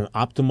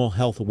 Optimal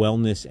Health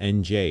Wellness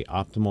NJ,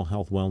 Optimal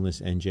Health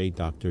Wellness NJ,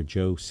 Dr.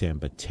 Joe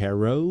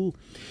Sambatero.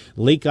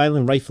 Lake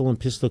Island Rifle and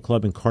Pistol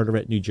Club in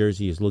Carteret, New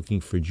Jersey is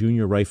looking for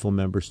junior rifle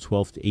members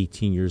 12 to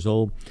 18 years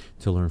old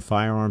to learn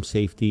firearm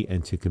safety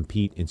and to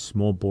compete in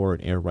small bore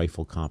and air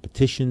rifle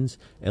competitions.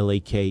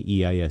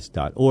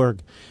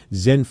 lakeis.org.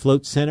 Zen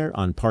Float Center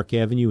on Park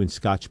Avenue in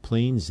Scotch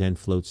Plains,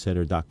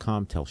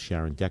 zenfloatcenter.com. Tell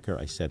Sharon Decker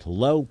I said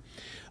hello.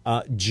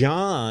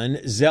 John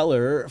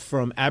Zeller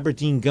from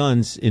Aberdeen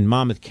Guns in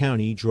Monmouth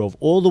County drove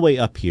all the way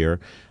up here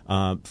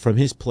from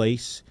his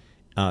place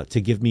to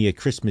give me a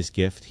Christmas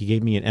gift. He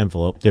gave me an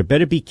envelope. There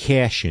better be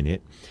cash in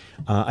it.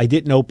 I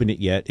didn't open it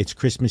yet. It's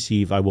Christmas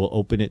Eve. I will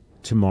open it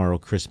tomorrow,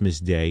 Christmas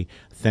Day.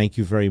 Thank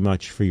you very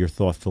much for your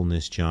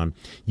thoughtfulness, John.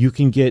 You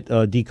can get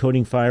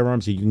Decoding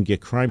Firearms, or you can get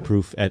Crime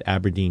Proof at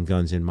Aberdeen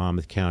Guns in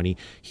Monmouth County.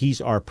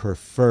 He's our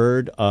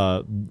preferred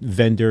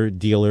gun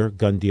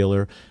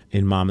dealer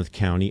in Monmouth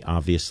County,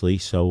 obviously.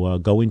 So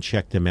go and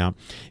check them out.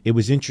 It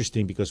was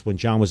interesting because when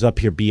John was up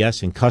here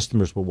BSing,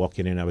 customers were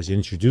walking in. I was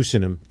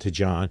introducing them to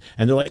John,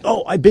 and they're like,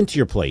 "Oh, I've been to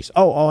your place.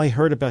 Oh, I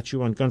heard about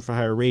you on Gun for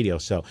Hire Radio."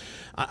 So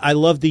I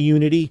love the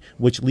unity,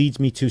 which leads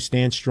me to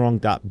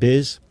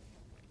standstrong.biz.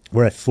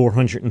 We're at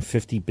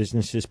 450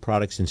 businesses,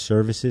 products, and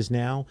services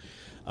now.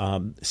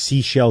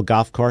 Seashell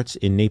Golf Carts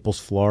in Naples,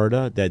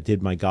 Florida, that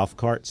did my golf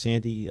cart,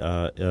 Sandy,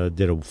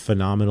 did a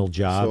phenomenal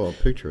job. I saw a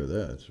picture of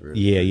that. It's really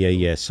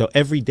yeah. So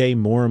every day,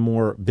 more and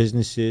more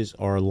businesses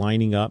are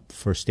lining up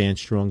for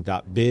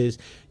standstrong.biz.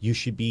 You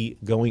should be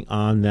going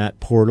on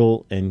that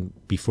portal and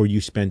before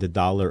you spend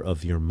 $1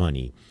 of your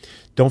money.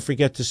 Don't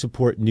forget to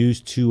support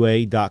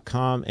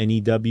news2a.com,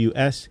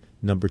 NEWS.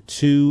 Number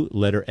 2,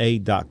 letter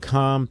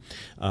A.com.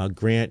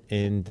 Grant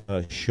and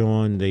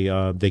Sean,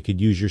 they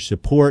could use your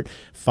support.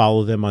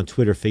 Follow them on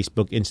Twitter,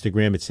 Facebook,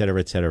 Instagram, etc.,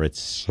 etc.,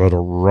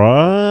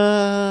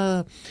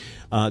 etc.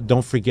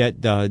 Don't forget,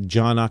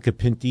 John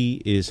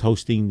Acapinti is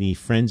hosting the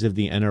Friends of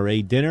the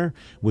NRA dinner,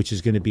 which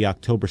is going to be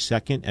October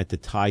 2nd at the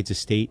Tides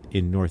Estate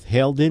in North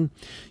Haledon.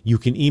 You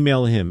can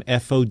email him,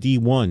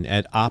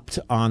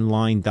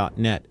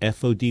 fod1@optonline.net,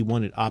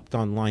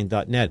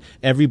 fod1@optonline.net.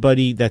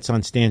 Everybody that's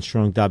on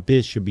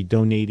standstrong.biz should be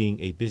donating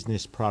a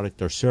business,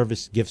 product, or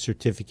service gift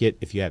certificate.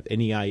 If you have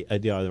any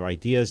other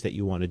ideas that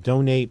you want to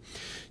donate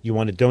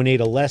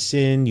a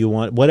lesson, you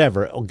want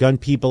whatever, gun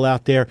people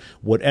out there,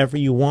 whatever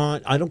you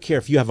want. I don't care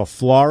if you have a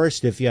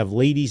florist, if you have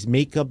ladies'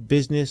 makeup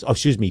business,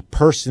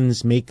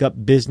 person's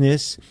makeup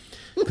business,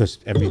 because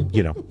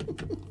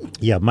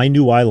my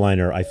new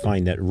eyeliner, I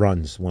find that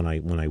runs when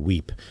I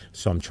weep.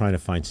 So I'm trying to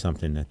find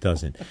something that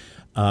doesn't.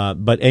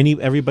 But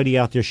everybody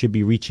out there should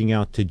be reaching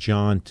out to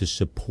John to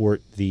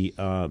support the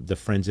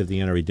Friends of the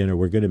NRA dinner.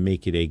 We're going to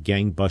make it a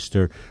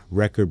gangbuster,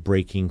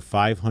 record-breaking,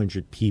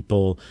 500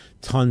 people,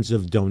 tons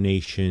of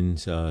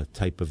donations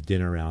type of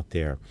dinner out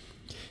there.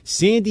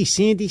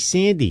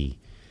 Sandy.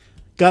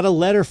 Got a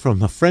letter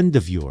from a friend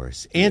of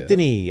yours.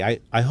 Anthony, yeah.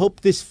 I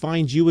hope this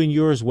finds you and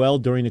yours well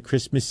during the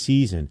Christmas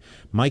season.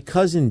 My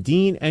cousin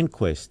Dean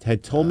Enquist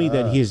had told me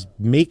that he is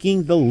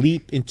making the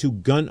leap into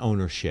gun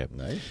ownership.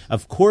 Nice.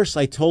 Of course,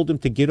 I told him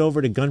to get over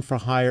to Gun for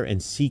Hire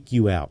and seek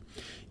you out.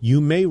 You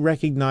may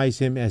recognize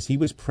him as he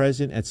was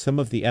present at some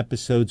of the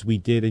episodes we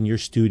did in your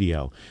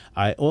studio.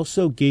 I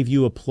also gave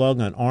you a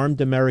plug on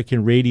Armed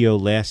American Radio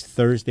last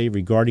Thursday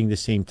regarding the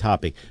same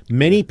topic.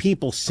 Many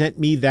people sent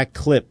me that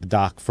clip,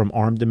 Doc, from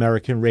Armed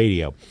American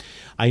Radio.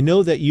 I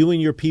know that you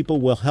and your people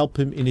will help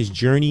him in his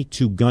journey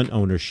to gun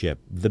ownership.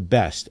 The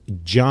best.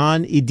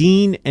 John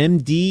Edine,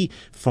 MD,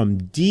 from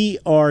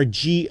drgo.us.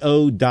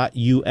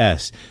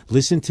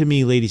 Listen to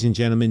me, ladies and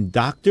gentlemen.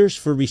 Doctors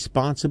for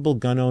Responsible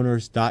Gun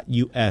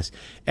Owners.us.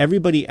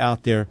 Everybody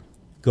out there,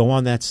 go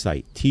on that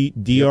site,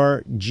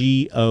 drgo.us.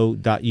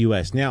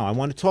 Now, I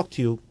want to talk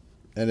to you.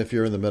 And if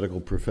you're in the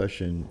medical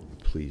profession,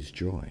 please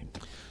join.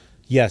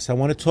 Yes, I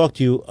want to talk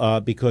to you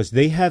because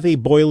they have a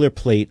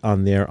boilerplate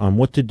on there on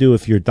what to do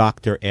if your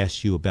doctor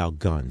asks you about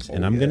guns.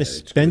 And I'm going to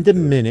spend a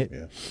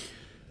minute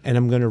and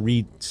I'm going to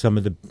read some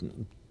of the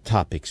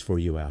topics for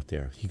you out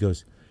there. He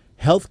goes,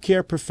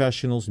 healthcare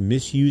professionals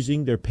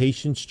misusing their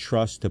patients'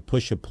 trust to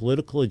push a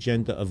political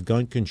agenda of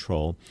gun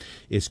control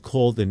is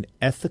called an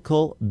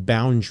ethical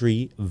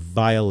boundary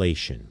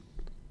violation.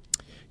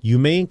 You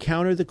may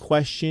encounter the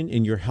question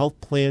in your health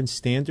plan's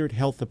standard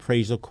health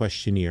appraisal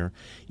questionnaire,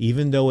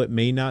 even though it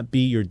may not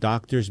be your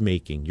doctor's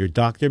making. Your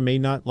doctor may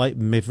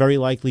very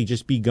likely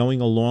just be going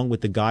along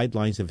with the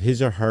guidelines of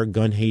his or her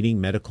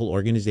gun-hating medical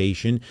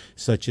organization,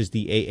 such as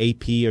the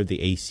AAP or the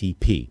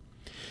ACP.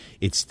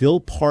 It's still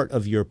part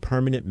of your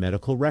permanent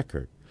medical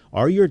record.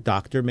 Or your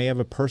doctor may have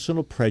a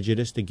personal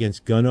prejudice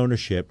against gun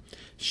ownership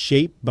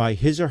shaped by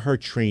his or her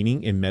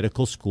training in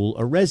medical school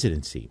or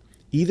residency.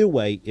 Either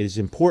way, it is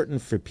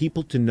important for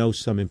people to know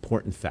some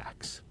important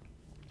facts.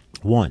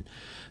 1.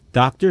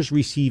 Doctors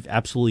receive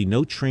absolutely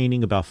no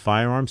training about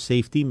firearm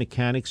safety,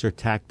 mechanics, or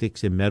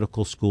tactics in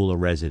medical school or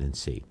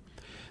residency.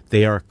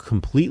 They are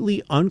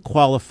completely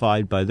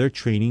unqualified by their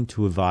training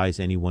to advise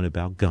anyone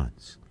about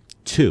guns.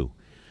 2.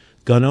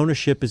 Gun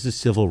ownership is a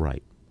civil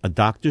right. A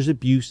doctor's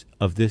abuse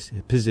of this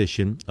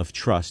position of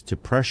trust to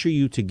pressure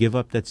you to give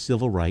up that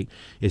civil right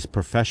is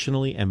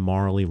professionally and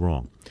morally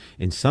wrong.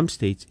 In some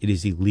states, it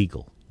is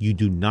illegal. You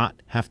do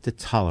not have to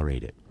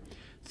tolerate it.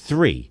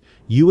 3,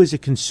 you as a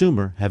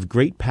consumer have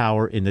great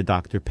power in the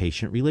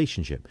doctor-patient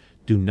relationship.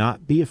 Do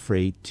not be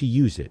afraid to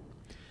use it.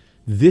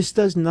 This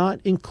does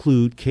not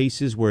include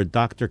cases where a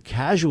doctor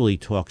casually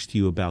talks to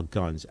you about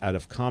guns out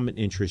of common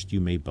interest you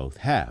may both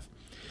have.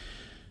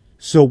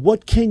 So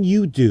what can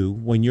you do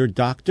when your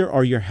doctor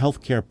or your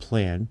healthcare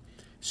plan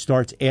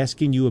starts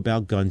asking you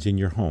about guns in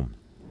your home?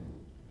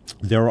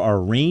 There are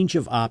a range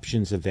of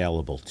options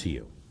available to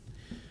you.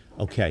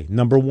 Okay,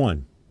 number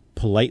 1.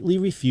 Politely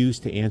refuse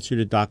to answer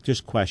the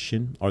doctor's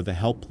question or the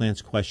health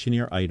plan's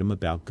questionnaire item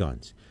about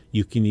guns.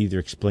 You can either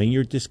explain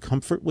your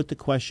discomfort with the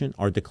question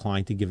or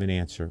decline to give an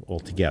answer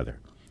altogether.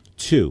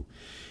 2.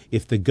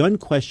 If the gun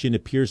question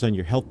appears on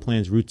your health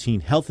plan's routine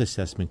health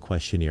assessment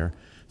questionnaire,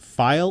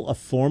 file a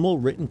formal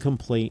written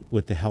complaint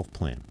with the health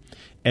plan.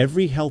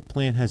 Every health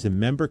plan has a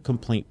member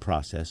complaint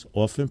process,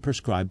 often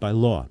prescribed by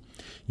law.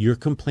 Your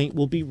complaint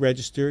will be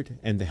registered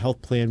and the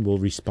health plan will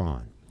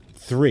respond.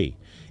 3.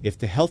 If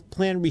the health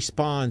plan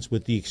responds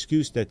with the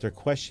excuse that their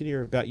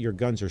questionnaire about your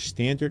guns are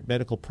standard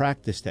medical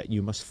practice that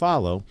you must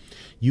follow,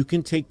 you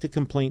can take the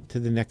complaint to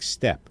the next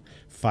step.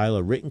 File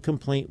a written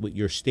complaint with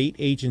your state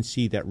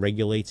agency that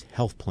regulates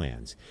health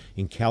plans.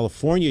 In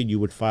California, you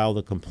would file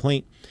the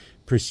complaint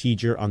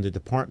procedure on the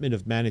Department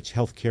of Managed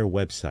Healthcare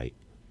website.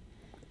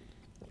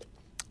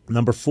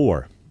 Number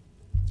 4.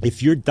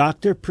 If your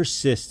doctor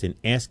persists in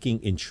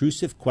asking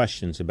intrusive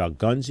questions about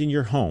guns in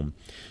your home,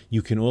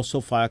 you can also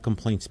file a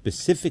complaint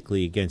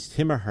specifically against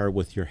him or her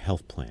with your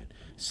health plan.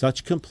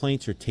 Such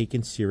complaints are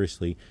taken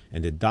seriously,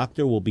 and the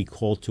doctor will be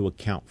called to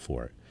account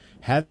for it.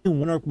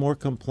 Having one or more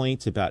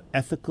complaints about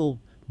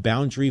ethical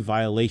boundary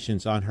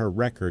violations on her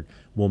record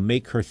will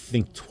make her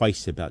think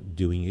twice about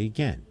doing it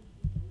again.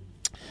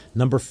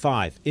 Number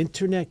 5,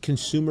 internet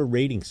consumer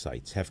rating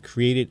sites have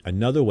created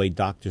another way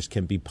doctors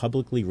can be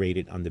publicly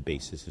rated on the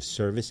basis of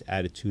service,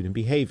 attitude, and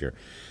behavior.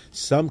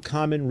 Some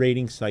common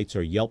rating sites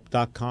are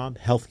Yelp.com,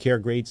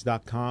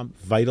 HealthCareGrades.com,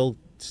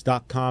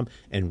 Vitals.com,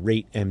 and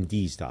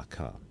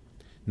RateMDs.com.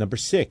 Number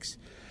 6,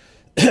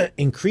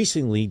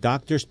 increasingly,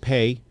 doctors'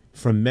 pay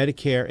from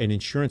Medicare and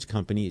insurance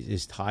companies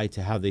is tied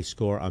to how they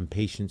score on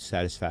patient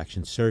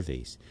satisfaction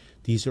surveys.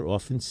 These are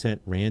often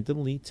sent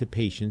randomly to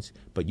patients,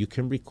 but you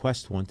can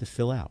request one to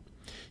fill out.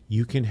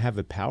 You can have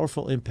a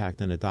powerful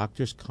impact on a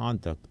doctor's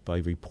conduct by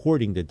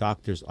reporting the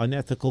doctor's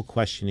unethical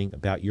questioning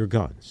about your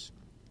guns.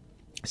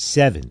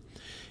 7,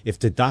 if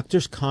the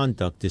doctor's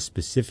conduct is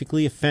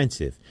specifically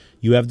offensive,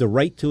 you have the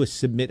right to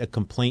submit a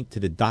complaint to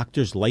the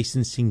doctor's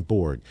licensing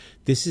board.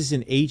 This is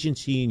an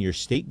agency in your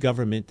state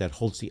government that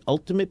holds the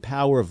ultimate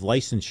power of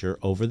licensure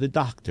over the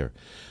doctor.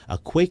 A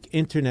quick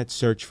internet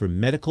search for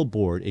medical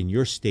board in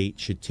your state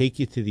should take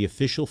you to the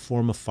official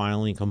form of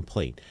filing a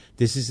complaint.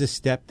 This is a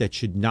step that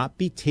should not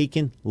be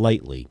taken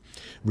lightly.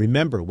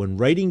 Remember, when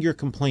writing your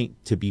complaint,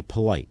 to be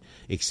polite.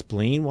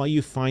 Explain why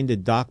you find the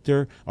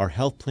doctor or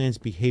health plan's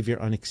behavior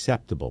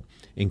unacceptable.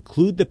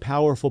 Include the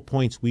powerful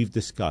points we've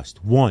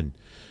discussed. 1,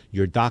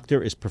 your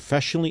doctor is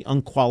professionally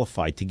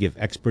unqualified to give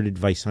expert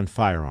advice on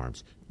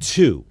firearms.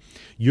 2,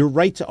 your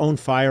right to own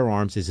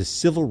firearms is a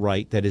civil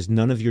right that is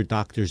none of your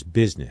doctor's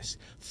business.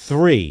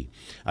 3,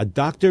 a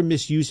doctor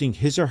misusing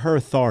his or her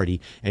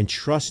authority and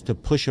trust to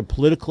push a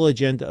political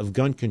agenda of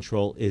gun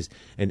control is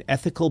an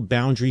ethical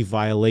boundary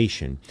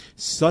violation.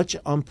 Such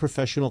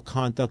unprofessional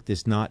conduct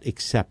is not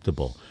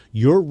acceptable.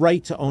 Your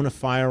right to own a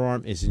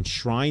firearm is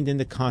enshrined in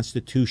the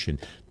Constitution.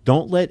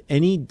 Don't let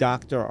any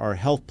doctor or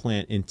health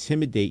plan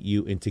intimidate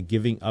you into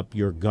giving up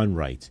your gun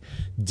rights.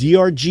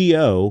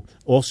 DRGO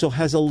also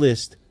has a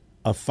list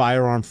of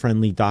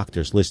firearm-friendly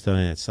doctors listed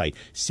on that site.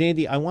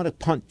 Sandy, I want to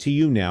punt to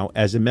you now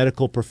as a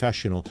medical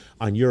professional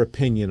on your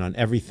opinion on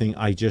everything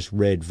I just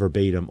read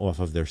verbatim off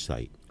of their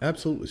site.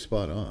 Absolutely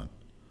spot on.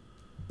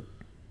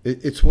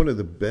 It's one of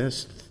the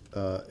best.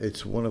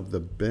 It's one of the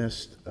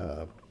best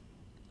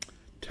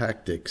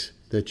tactics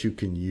that you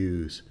can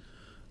use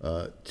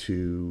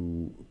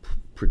to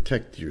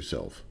protect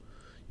yourself,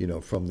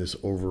 from this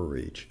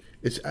overreach.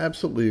 It's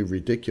absolutely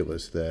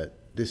ridiculous that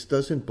this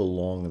doesn't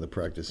belong in the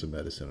practice of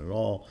medicine at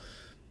all.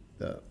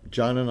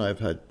 John and I have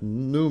had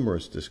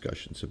numerous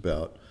discussions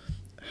about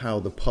how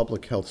the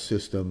public health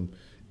system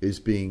is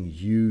being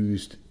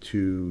used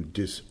to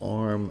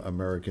disarm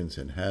Americans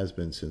and has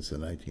been since the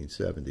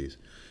 1970s.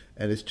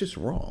 And it's just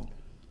wrong.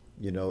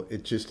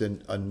 It's just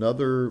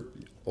another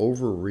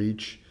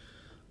overreach.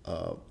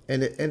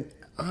 And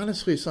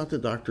honestly, it's not the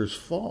doctor's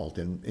fault.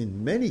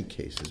 In many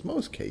cases,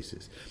 most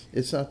cases,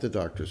 it's not the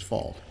doctor's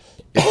fault.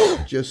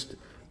 It's just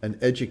an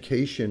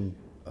education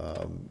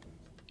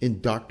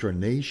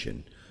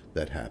indoctrination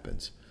that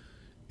happens.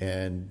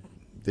 And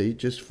they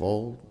just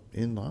fall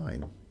in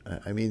line.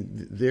 I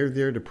mean, they're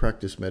there to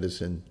practice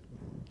medicine,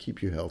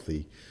 keep you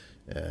healthy,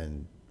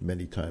 and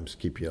many times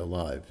keep you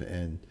alive.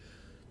 And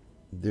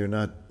they're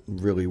not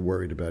really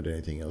worried about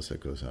anything else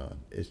that goes on.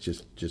 It's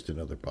just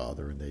another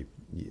bother, and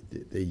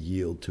they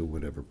yield to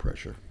whatever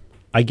pressure.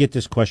 I get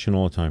this question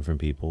all the time from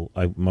people.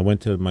 I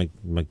went to my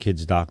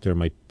kid's doctor,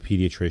 my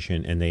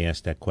pediatrician, and they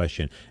asked that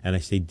question. And I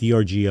say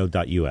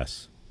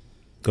drgo.us.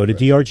 Go to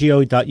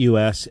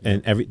drgo.us,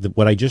 and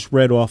what I just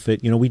read off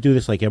it, we do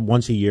this like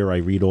once a year. I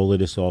read all of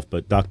this off,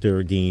 but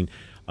Dr. Dean,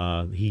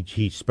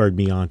 he spurred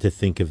me on to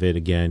think of it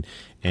again.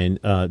 And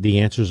the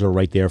answers are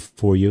right there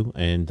for you.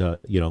 And,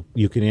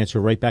 you can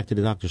answer right back to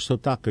the doctor. So,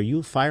 doc, are you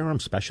a firearm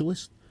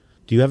specialist?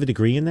 Do you have a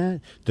degree in that?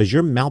 Does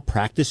your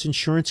malpractice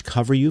insurance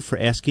cover you for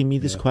asking me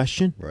this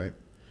question? Right.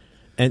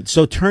 And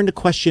so turn the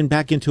question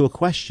back into a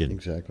question.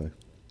 Exactly.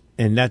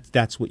 And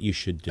that's what you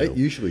should do. It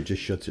usually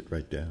just shuts it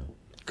right down.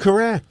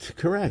 Correct.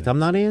 Yeah. I'm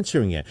not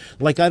answering it.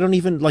 Like, I don't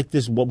even like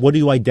this. What do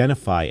you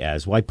identify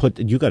as? Well,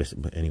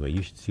 anyway,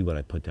 you should see what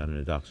I put down in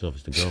the doctor's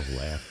office. The girls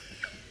laugh.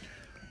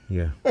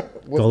 Yeah.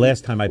 The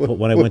last time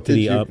when I went to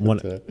the,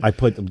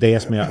 they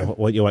asked me,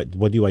 what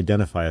do you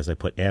identify as? I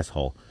put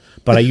asshole.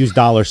 But I use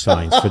dollar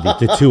signs for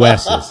the two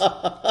S's.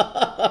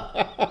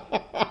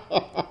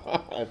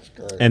 That's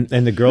great.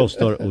 And the girls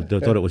thought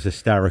it was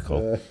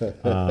hysterical.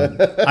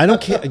 I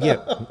don't care.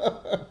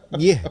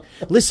 Yeah.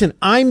 Listen,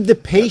 I'm the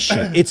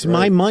patient. It's right.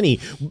 My money.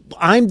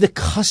 I'm the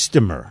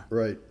customer.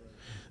 Right.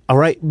 All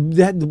right.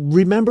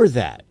 Remember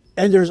that.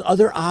 And there's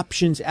other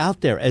options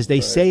out there, as they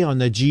say on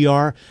the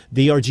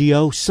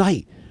DRGO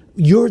site.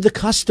 You're the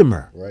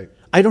customer. Right.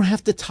 I don't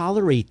have to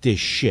tolerate this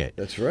shit.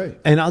 That's right.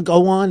 And I'll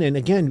go on, and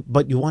again,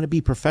 but you want to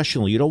be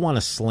professional. You don't want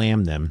to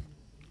slam them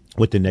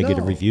with the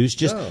negative reviews.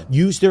 Just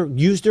use their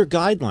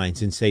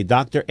guidelines and say,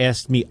 doctor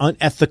asked me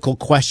unethical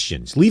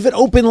questions. Leave it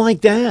open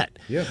like that.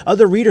 Yeah.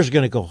 Other readers are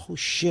going to go, oh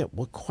shit,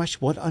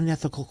 what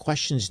unethical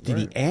questions did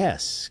he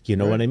ask? You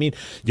know what I mean?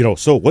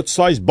 So what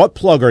size butt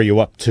plug are you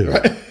up to?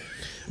 Right.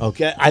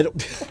 Okay. I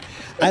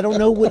don't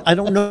know what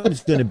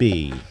it's going to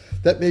be.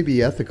 That may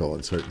be ethical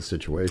in certain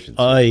situations.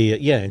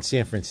 Yeah, in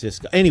San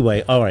Francisco.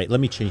 Anyway, all right, let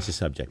me change the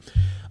subject.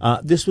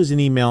 This was an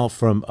email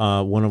from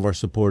one of our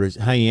supporters.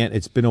 Hi, Ant.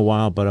 It's been a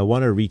while, but I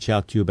want to reach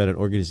out to you about an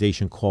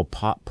organization called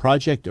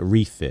Project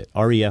Refit,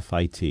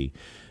 REFIT.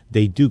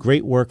 They do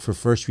great work for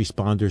first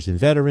responders and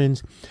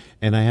veterans,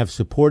 and I have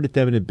supported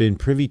them and have been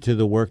privy to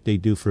the work they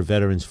do for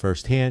veterans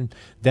firsthand.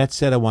 That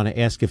said, I want to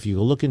ask if you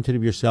can look into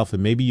them yourself,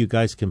 and maybe you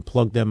guys can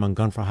plug them on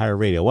Gun for Hire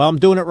Radio. Well, I'm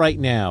doing it right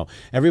now.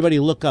 Everybody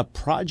look up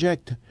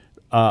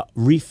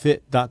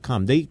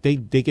refit.com. They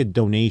get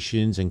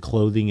donations and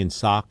clothing and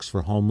socks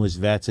for homeless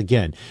vets.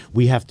 Again,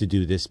 we have to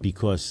do this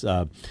because,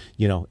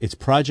 it's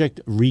Project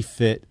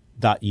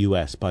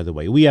Refit.us, by the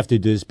way. We have to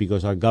do this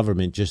because our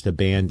government just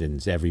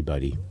abandons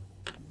everybody.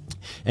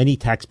 Any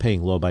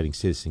tax-paying, law-abiding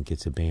citizen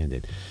gets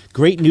abandoned.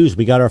 Great news.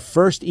 We got our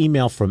first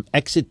email from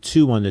Exit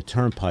 2 on the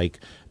Turnpike,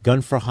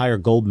 Gun for Hire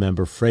Gold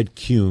member Fred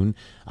Kuhn.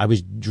 I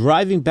was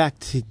driving back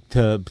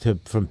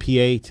from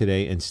PA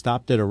today and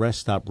stopped at a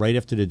rest stop right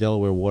after the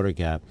Delaware Water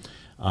Gap.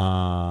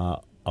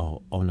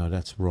 Oh no,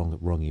 that's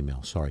wrong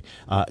email. Sorry.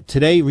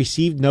 Today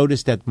received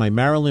notice that my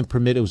Maryland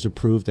permit was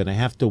approved and I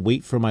have to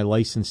wait for my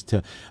license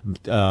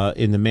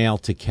in the mail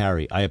to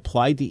carry. I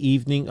applied the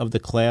evening of the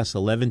class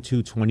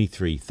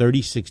 11/2/23,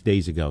 36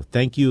 days ago.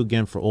 Thank you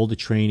again for all the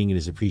training. It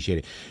is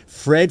appreciated.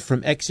 Fred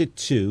from Exit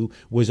 2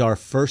 was our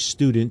first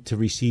student to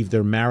receive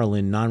their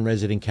Maryland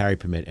non-resident carry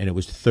permit, and it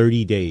was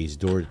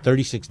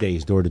 36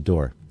 days door to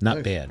door. Not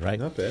Nice. bad, right?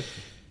 Not bad.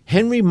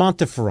 Henry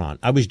Monteferrant.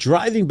 I was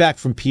driving back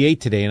from PA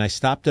today, and I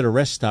stopped at a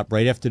rest stop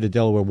right after the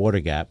Delaware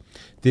Water Gap.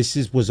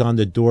 Was on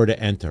the door to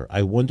enter.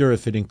 I wonder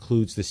if it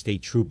includes the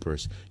state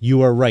troopers.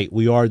 You are right.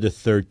 We are the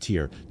third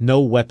tier. No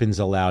weapons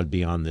allowed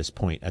beyond this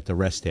point at the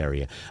rest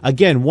area.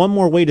 Again, one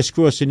more way to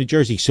screw us in New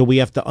Jersey, so we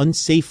have to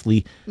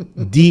unsafely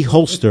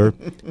deholster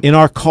in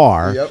our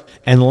car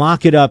and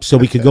lock it up so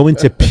we could go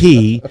into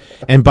pee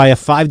and buy a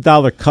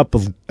 $5 cup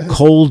of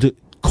cold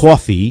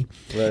coffee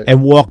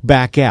and walk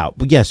back out.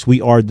 But yes,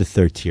 we are the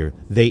third tier.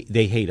 They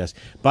hate us.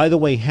 By the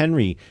way,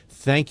 Henry,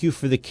 thank you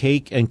for the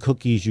cake and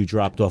cookies you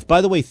dropped off.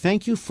 By the way,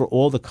 thank you for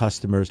all the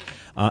customers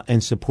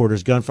and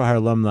supporters. Gun for Hire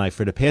alumni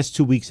for the past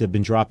 2 weeks have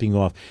been dropping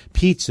off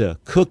pizza,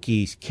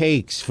 cookies,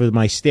 cakes for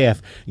my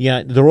staff.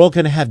 Yeah, they're all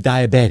going to have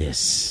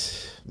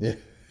diabetes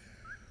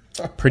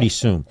pretty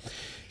soon.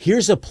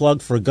 Here's a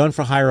plug for Gun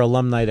for Hire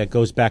alumni that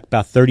goes back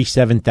about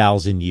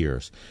 37,000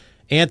 years.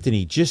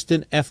 Anthony, just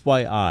an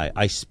FYI,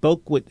 I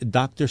spoke with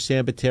Dr.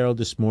 Sambatero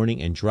this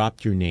morning and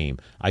dropped your name.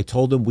 I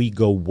told him we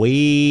go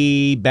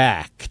way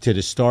back to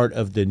the start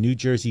of the New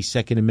Jersey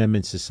Second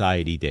Amendment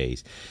Society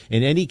days.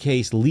 In any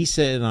case,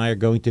 Lisa and I are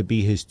going to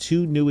be his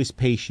 2 newest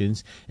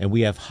patients, and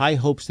we have high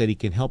hopes that he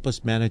can help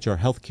us manage our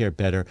health care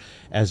better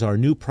as our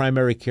new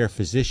primary care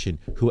physician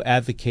who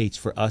advocates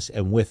for us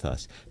and with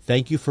us.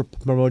 Thank you for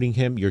promoting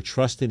him. Your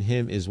trust in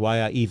him is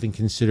why I even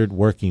considered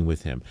working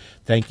with him.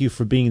 Thank you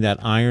for being that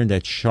iron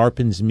that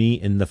sharpens me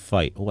in the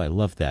fight. Oh, I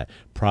love that.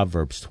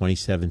 Proverbs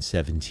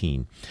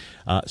 27:17.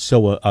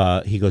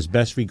 He goes,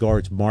 best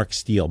regards, Mark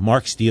Steele.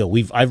 Mark Steele,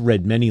 I've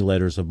read many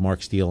letters of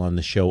Mark Steele on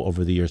the show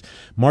over the years.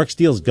 Mark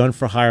Steele's Gun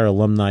for Hire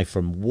alumni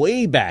from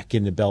way back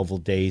in the Belleville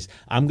days.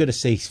 I'm going to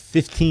say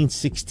 15,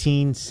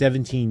 16,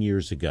 17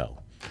 years ago.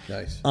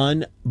 Nice.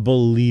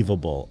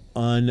 Unbelievable.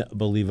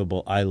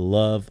 I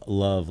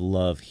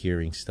love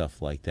hearing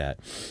stuff like that.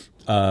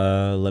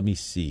 Let me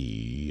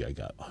see. I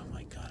got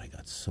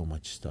so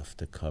much stuff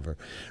to cover.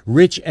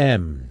 Rich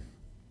M.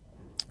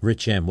 What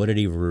did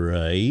he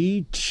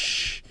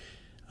write?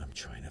 I'm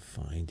trying to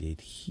find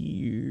it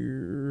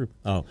here.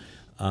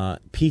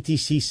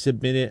 PTC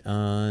submitted.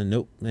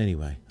 Nope.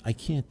 Anyway,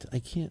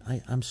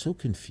 I'm so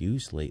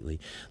confused lately.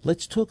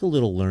 Let's talk a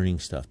little learning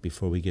stuff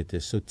before we get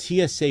this. So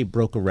TSA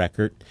broke a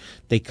record.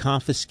 They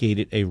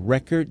confiscated a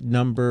record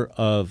number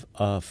of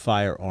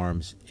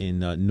firearms in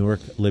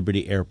Newark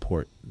Liberty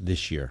Airport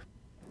this year.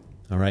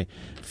 All right.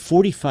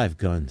 45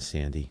 guns,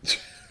 Sandy.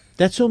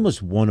 That's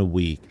almost one a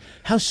week.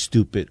 How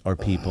stupid are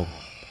people?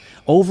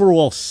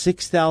 Overall,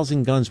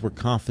 6,000 guns were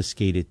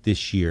confiscated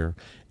this year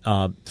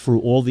through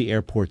all the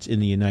airports in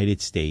the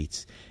United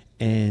States.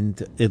 And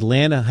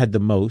Atlanta had the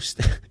most,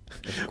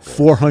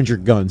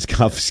 400 guns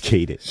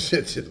confiscated.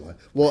 Shit's Atlanta.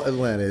 Well,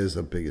 Atlanta is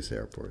the biggest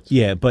airport.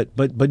 Yeah, but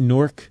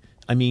Newark,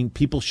 I mean,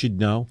 people should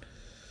know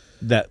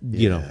that,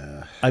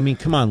 I mean,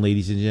 come on,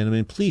 ladies and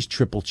gentlemen, please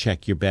triple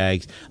check your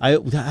bags.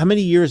 How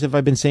many years have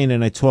I been saying,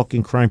 and I talk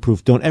in Crime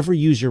Proof, don't ever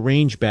use your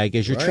range bag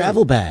as your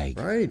travel bag.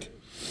 Right.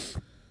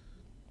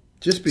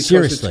 Just because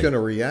Seriously. It's going to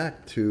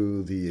react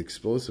to the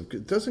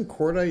explosive. Doesn't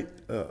cordite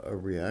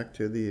react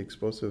to the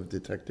explosive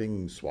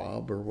detecting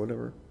swab or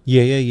whatever?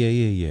 Yeah.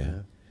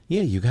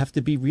 Yeah, you have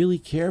to be really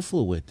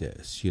careful with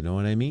this. You know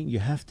what I mean? You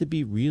have to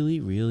be really,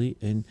 really.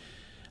 And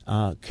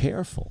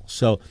careful.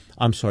 So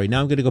I'm sorry.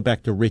 Now I'm going to go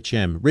back to Rich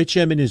M. Rich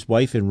M and his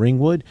wife in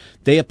Ringwood,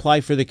 they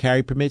applied for the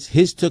carry permits.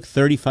 His took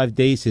 35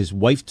 days. His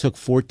wife took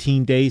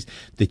 14 days.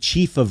 The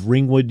chief of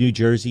Ringwood, New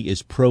Jersey,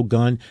 is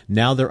pro-gun.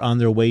 Now they're on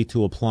their way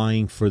to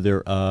applying for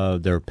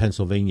their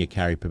Pennsylvania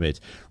carry permits.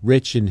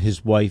 Rich and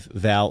his wife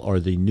Val are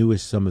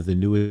some of the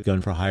newest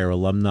Gun for Hire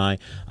alumni.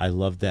 I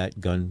love that.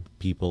 Gun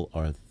people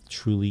are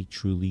truly,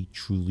 truly,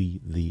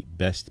 truly the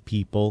best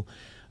people.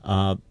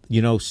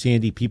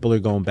 Sandy, people are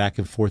going back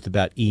and forth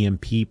about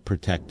EMP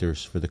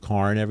protectors for the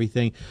car and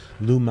everything.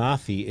 Lou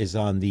Maffei is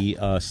on the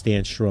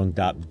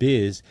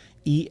standstrong.biz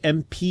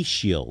EMP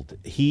Shield.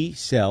 He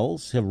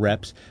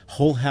reps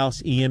whole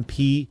house EMP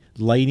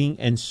lighting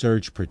and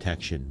surge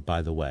protection,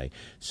 by the way.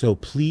 So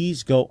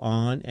please go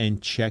on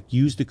and check.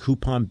 Use the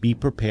coupon Be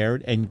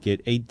Prepared and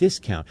get a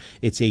discount.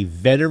 It's a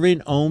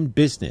veteran-owned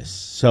business.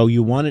 So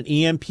you want an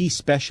EMP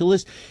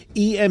specialist?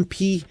 EMP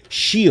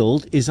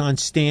Shield is on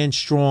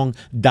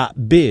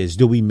standstrong.biz.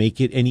 Do we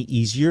make it any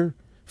easier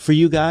for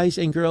you guys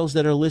and girls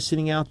that are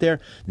listening out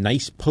there?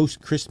 Nice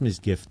post-Christmas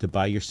gift to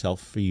buy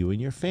yourself for you and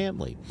your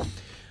family.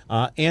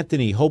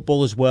 Anthony, hope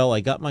all is well.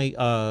 I got my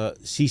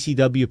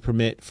CCW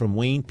permit from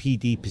Wayne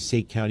PD,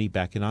 Passaic County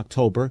back in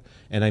October,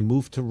 and I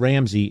moved to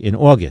Ramsey in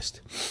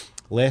August.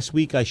 Last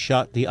week, I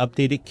shot the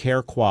updated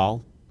Care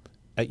Qual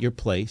at your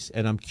place,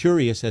 and I'm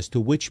curious as to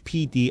which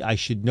PD I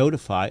should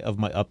notify of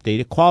my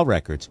updated Qual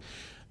records.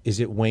 Is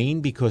it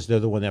Wayne because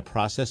they're the one that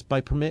processed my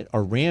permit,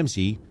 or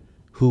Ramsey,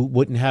 who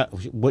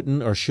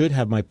wouldn't or should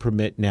have my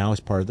permit now as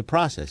part of the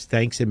process?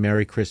 Thanks and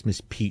Merry Christmas,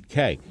 Pete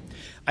K.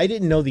 I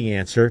didn't know the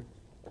answer.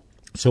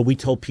 So we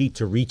told Pete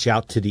to reach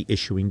out to the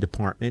issuing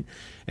department.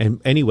 And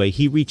anyway,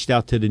 he reached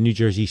out to the New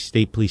Jersey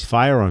State Police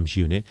Firearms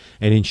Unit.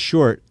 And in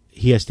short,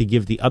 he has to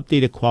give the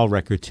updated qual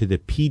record to the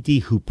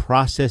PD who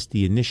processed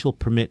the initial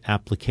permit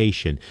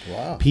application.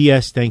 Wow.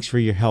 P.S. Thanks for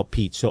your help,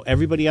 Pete. So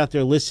everybody out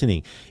there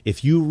listening,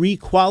 if you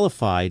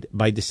requalified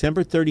by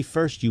December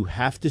 31st, you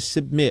have to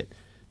submit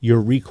your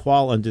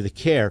requal under the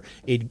care.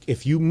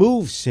 If you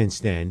move since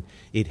then,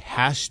 it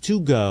has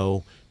to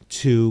go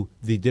to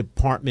the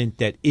department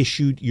that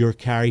issued your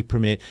carry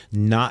permit,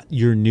 not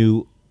your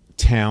new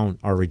town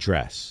or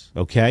address.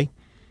 Okay?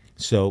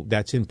 So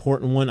that's an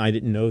important one. I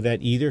didn't know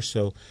that either.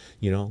 So,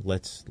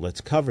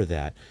 let's cover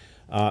that.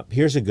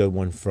 Here's a good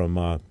one from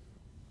a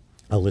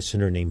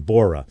listener named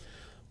Bora.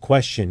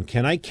 Question: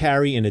 can I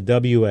carry in a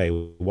WA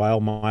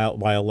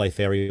wildlife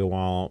area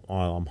while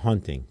I'm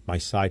hunting my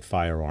side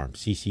firearm,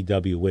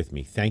 CCW, with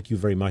me? Thank you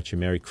very much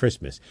and Merry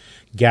Christmas.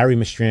 Gary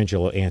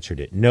Mastrangelo answered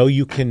it. No,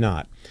 you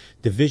cannot.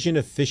 Division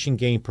of Fish and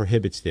Game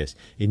prohibits this.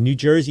 In New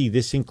Jersey,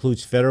 this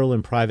includes federal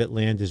and private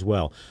land as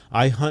well.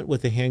 I hunt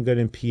with a handgun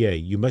in PA.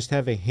 You must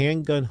have a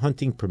handgun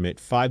hunting permit,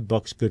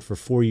 $5, good for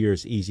 4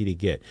 years, easy to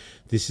get.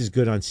 This is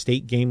good on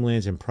state game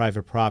lands and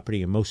private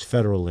property and most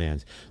federal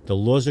lands. The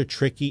laws are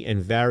tricky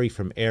and vary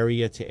from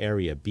area to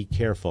area. Be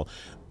careful.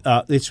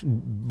 It's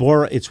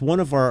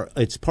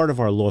part of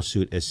our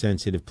lawsuit as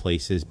sensitive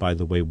places, by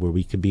the way, where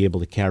we could be able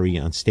to carry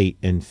on state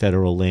and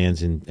federal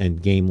lands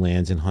and game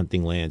lands and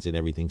hunting lands and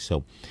everything.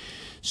 So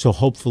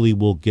hopefully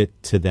we'll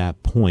get to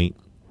that point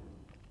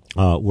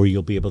where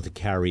you'll be able to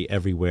carry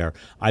everywhere.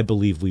 I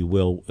believe we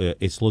will.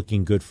 It's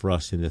looking good for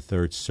us in the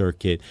Third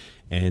Circuit.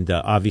 And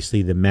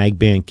obviously the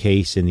Magban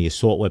case and the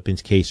assault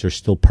weapons case are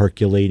still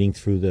percolating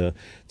through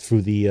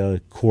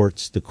the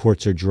courts. The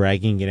courts are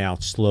dragging it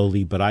out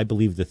slowly, but I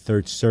believe the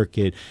Third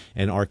Circuit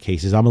and our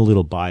cases, I'm a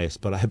little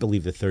biased, but I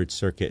believe the Third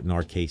Circuit and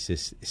our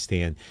cases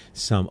stand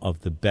some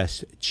of the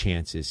best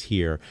chances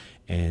here.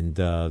 And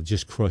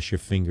just cross your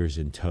fingers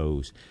and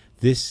toes.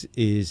 This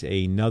is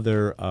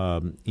another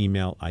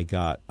email I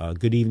got.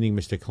 Good evening,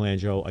 Mr.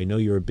 Colangelo. I know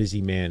you're a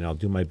busy man, and I'll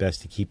do my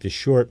best to keep this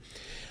short.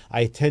 I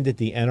attended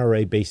the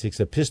NRA Basics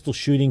of Pistol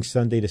Shooting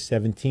Sunday the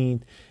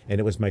 17th, and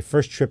it was my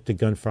first trip to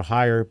Gun for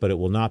Hire, but it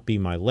will not be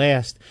my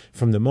last.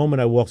 From the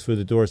moment I walked through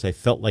the doors, I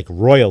felt like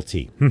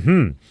royalty.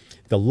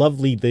 The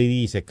lovely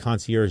ladies at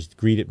Concierge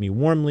greeted me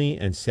warmly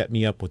and set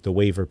me up with the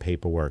waiver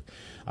paperwork.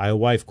 I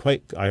arrived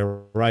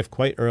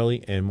quite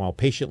early, and while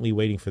patiently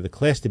waiting for the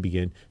class to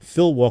begin,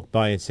 Phil walked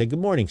by and said, "Good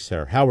morning,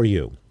 sir. How are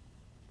you?"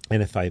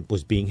 And if I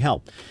was being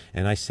helped.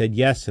 And I said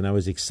yes, and I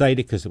was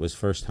excited because it was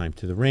first time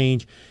to the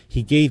range.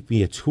 He gave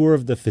me a tour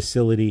of the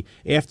facility.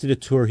 After the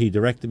tour, he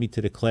directed me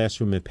to the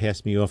classroom and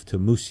passed me off to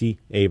Moosey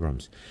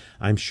Abrams.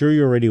 I'm sure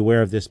you're already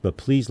aware of this, but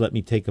please let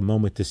me take a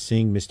moment to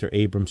sing Mr.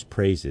 Abrams'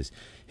 praises.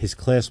 His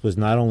class was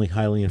not only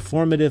highly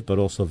informative, but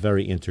also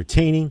very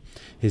entertaining.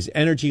 His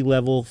energy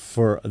level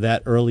for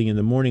that early in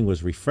the morning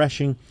was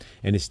refreshing,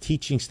 and his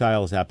teaching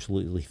style is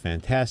absolutely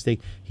fantastic.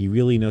 He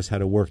really knows how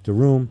to work the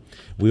room.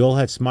 We all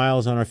had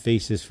smiles on our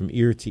faces from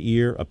ear to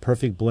ear, a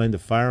perfect blend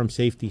of firearm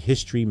safety,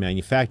 history,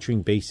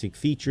 manufacturing, basic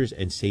features,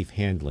 and safe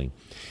handling.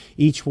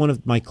 Each one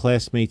of my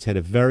classmates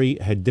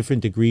had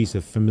different degrees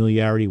of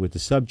familiarity with the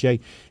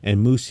subject,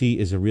 and Moosey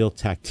is a real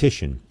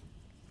tactician.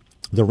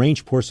 The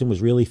range portion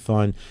was really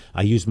fun.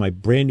 I used my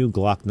brand new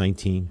Glock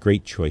 19.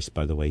 Great choice,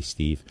 by the way,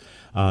 Steve.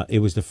 It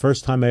was the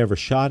first time I ever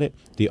shot it.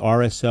 The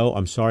RSO,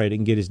 I'm sorry I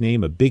didn't get his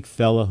name, a big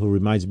fella who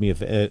reminds me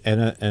of an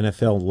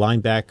NFL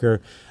linebacker.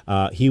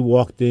 He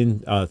walked me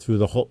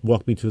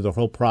through the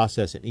whole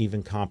process and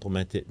even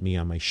complimented me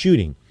on my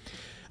shooting.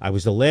 I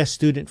was the last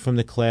student from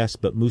the class,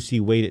 but Moosey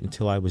waited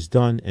until I was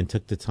done and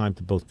took the time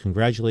to both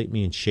congratulate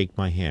me and shake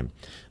my hand.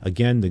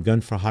 Again, the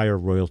Gun for Hire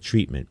royal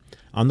treatment.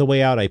 On the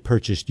way out, I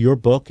purchased your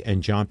book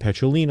and John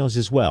Petrolino's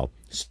as well.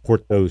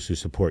 Support those who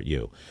support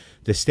you.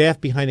 The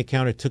staff behind the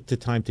counter took the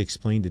time to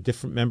explain the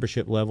different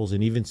membership levels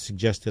and even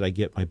suggested I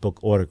get my book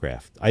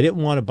autographed. I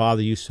didn't want to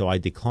bother you, so I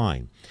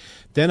declined.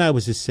 Then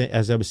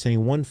as I was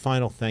saying one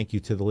final thank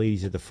you to the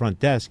ladies at the front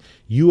desk,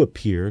 you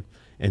appeared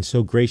and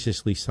so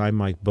graciously signed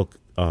my book,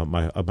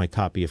 my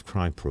copy of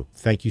Crime Proof.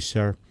 Thank you,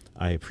 sir.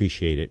 I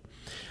appreciate it.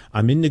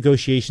 I'm in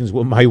negotiations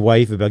with my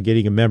wife about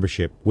getting a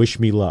membership. Wish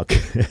me luck.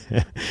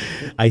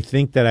 I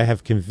think that I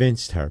have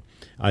convinced her.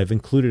 I've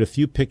included a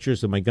few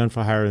pictures of my Gun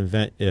for Hire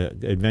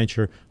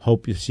adventure.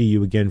 Hope to see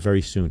you again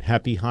very soon.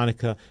 Happy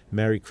Hanukkah,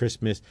 Merry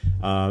Christmas,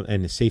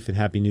 and a safe and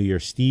Happy New Year.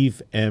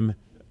 Steve M.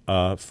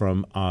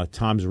 From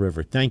Tom's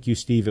River. Thank you,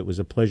 Steve. It was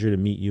a pleasure to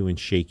meet you and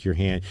shake your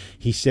hand.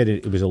 He said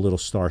it was a little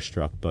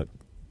starstruck, but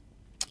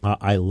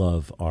I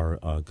love our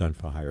Gun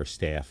for Hire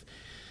staff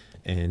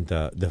and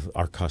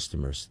our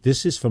customers.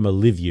 This is from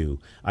Olivier.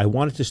 I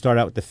wanted to start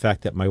out with the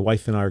fact that my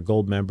wife and I are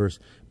gold members,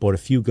 bought a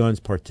few guns,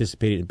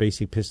 participated in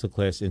basic pistol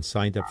class, and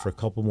signed up for a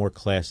couple more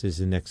classes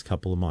in the next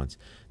couple of months.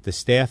 The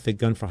staff at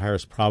Gun for Hire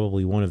is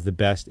probably one of the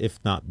best, if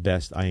not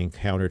best, I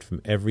encountered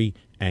from every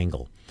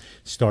angle.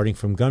 Starting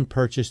from gun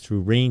purchase through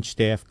range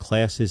staff,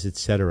 classes,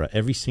 etc.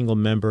 Every single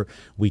member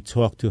we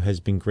talked to has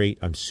been great.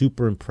 I'm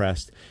super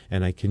impressed,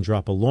 and I can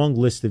drop a long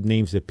list of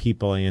names of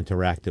people I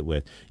interacted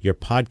with. Your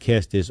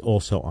podcast is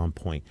also on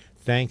point.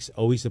 Thanks.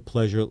 Always a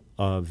pleasure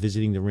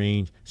visiting the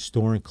range,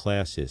 store, and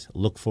classes.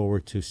 Look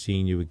forward to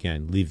seeing you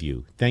again. Leave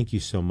you. Thank you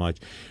so much.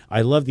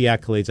 I love the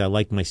accolades. I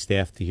like my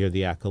staff to hear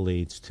the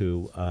accolades,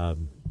 too.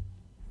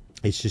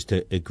 It's just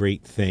a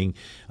great thing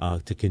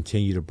to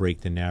continue to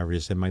break the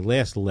narratives. And my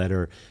last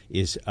letter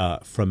is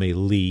from a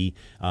Lee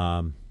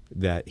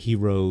that he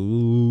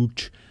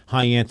wrote.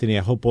 Hi, Anthony.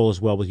 I hope all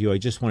is well with you. I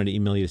just wanted to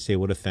email you to say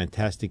what a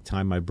fantastic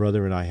time my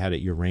brother and I had at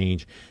your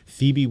range.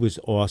 Phoebe was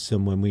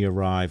awesome when we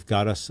arrived,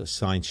 got us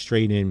assigned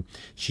straight in.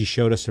 She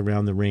showed us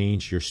around the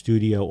range, your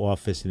studio,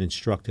 office, and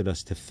instructed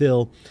us to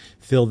Phil.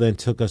 Phil then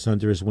took us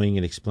under his wing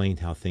and explained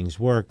how things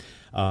worked.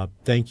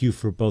 Thank you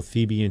for both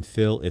Phoebe and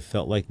Phil. It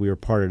felt like we were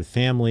part of the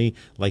family,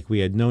 like we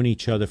had known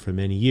each other for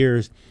many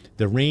years.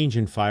 The range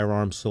and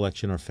firearms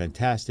selection are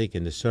fantastic,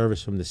 and the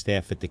service from the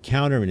staff at the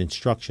counter and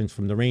instructions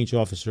from the range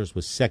officers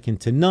was second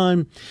to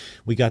none.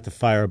 We got to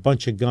fire a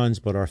bunch of guns,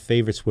 but our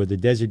favorites were the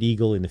Desert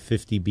Eagle and the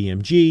 50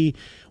 BMG.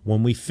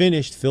 When we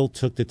finished, Phil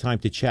took the time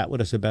to chat with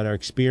us about our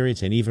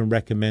experience and even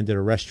recommended a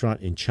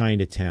restaurant in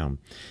Chinatown.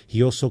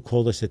 He also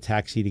called us a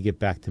taxi to get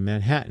back to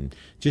Manhattan.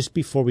 Just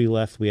before we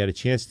left, we had a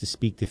chance to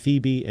speak to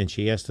Phoebe, and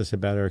she asked us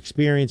about our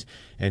experience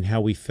and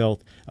how we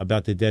felt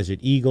about the Desert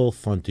Eagle,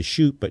 fun to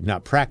shoot but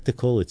not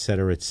practical,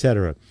 etc.,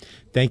 etc.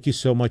 Thank you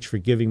so much for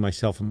giving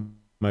myself and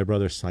my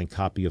brother a signed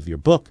copy of your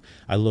book.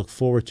 I look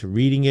forward to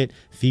reading it.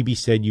 Phoebe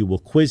said you will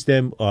quiz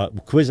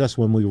us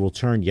when we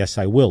return. Yes,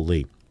 I will,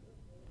 Lee.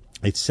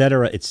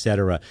 Etc.,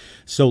 etc.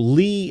 So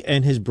Lee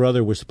and his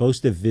brother were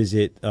supposed to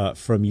visit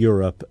from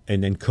Europe,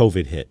 and then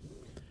COVID hit,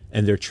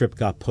 and their trip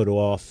got put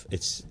off.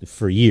 It's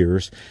for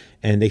years,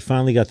 and they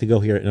finally got to go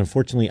here. And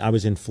unfortunately, I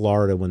was in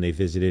Florida when they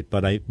visited,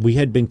 but we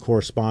had been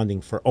corresponding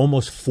for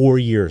almost 4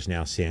 years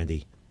now,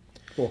 Sandy.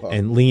 Wow.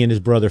 And Lee and his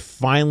brother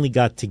finally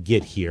got to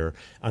get here.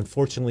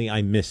 Unfortunately,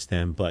 I missed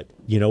them, but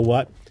you know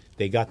what?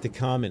 They got to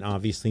come, and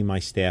obviously my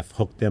staff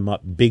hooked them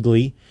up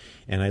bigly,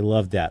 and I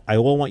love that. I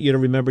all want you to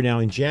remember now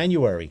in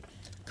January,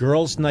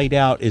 Girls' Night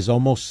Out is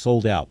almost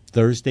sold out.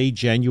 Thursday,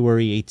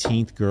 January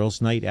 18th, Girls'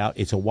 Night Out.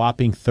 It's a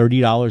whopping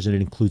 $30, and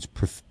it includes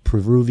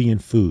Peruvian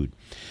food.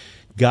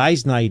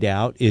 Guys' Night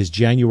Out is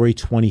January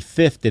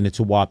 25th, and it's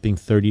a whopping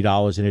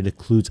 $30, and it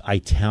includes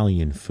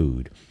Italian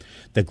food.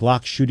 The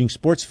Glock Shooting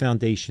Sports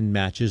Foundation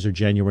matches are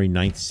January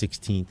 9th,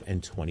 16th,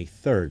 and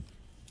 23rd.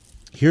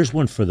 Here's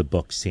one for the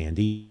book,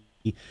 Sandy,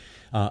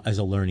 as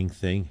a learning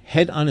thing.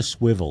 Head on a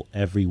swivel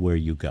everywhere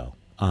you go,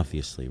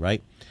 obviously,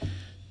 right?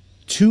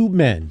 Two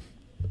men,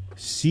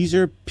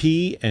 Cesar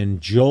P.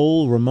 and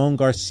Joel Ramon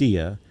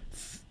Garcia,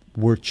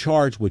 were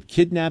charged with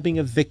kidnapping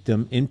a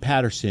victim in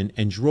Patterson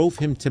and drove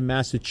him to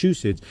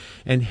Massachusetts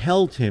and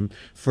held him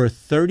for a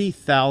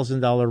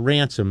 $30,000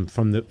 ransom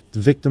from the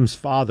victim's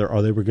father,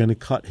 or they were going to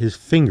cut his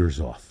fingers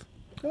off.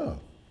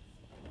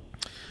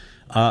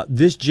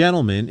 This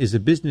gentleman is a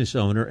business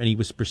owner, and he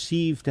was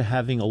perceived to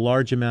having a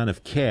large amount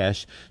of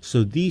cash.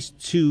 So these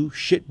two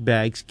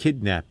shitbags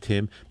kidnapped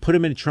him, put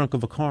him in the trunk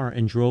of a car,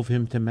 and drove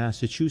him to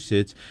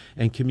Massachusetts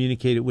and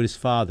communicated with his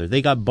father.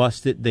 They got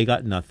busted. They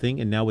got nothing.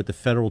 And now with the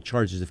federal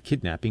charges of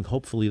kidnapping,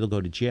 hopefully they'll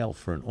go to jail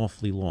for an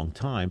awfully long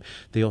time.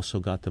 They also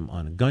got them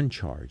on a gun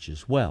charge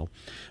as well.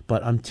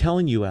 But I'm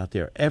telling you out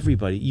there,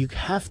 everybody, you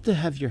have to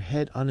have your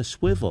head on a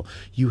swivel.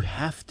 You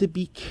have to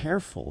be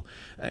careful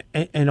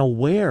and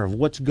aware of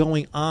what's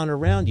going on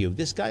around you.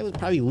 This guy was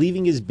probably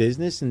leaving his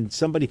business, and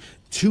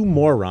two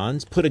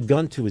morons put a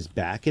gun to his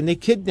back and they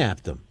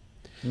kidnapped him.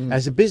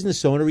 As a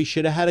business owner, he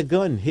should have had a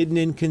gun hidden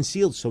and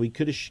concealed, so he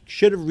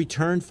should have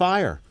returned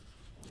fire,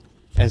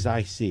 as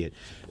I see it.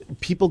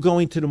 People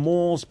going to the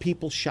malls,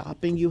 people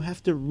shopping, you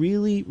have to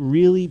really,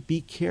 really be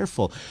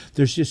careful.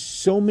 There's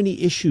just so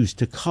many issues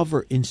to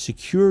cover in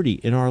security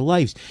in our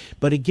lives.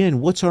 But again,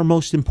 what's our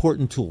most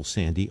important tool,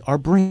 Sandy? Our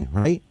brain,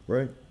 right?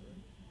 Right.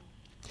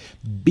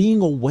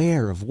 Being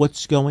aware of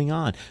what's going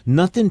on.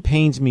 Nothing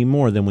pains me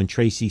more than when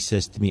Tracy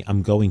says to me,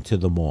 I'm going to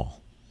the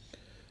mall.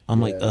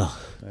 I'm like, ugh.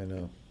 I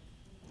know.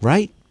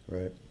 Right?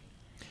 Right.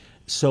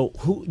 So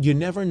you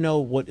never know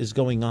what is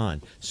going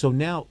on. So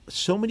now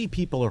so many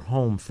people are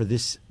home for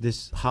this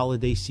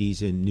holiday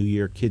season, New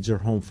Year. Kids are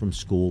home from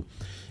school.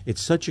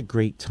 It's such a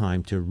great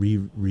time to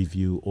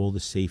review all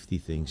the safety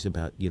things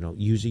about,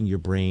 using your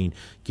brain,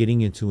 getting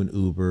into an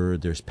Uber.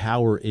 There's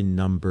power in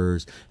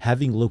numbers,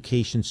 having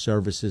location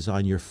services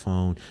on your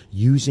phone,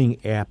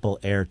 using Apple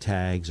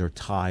AirTags or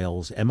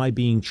Tiles. Am I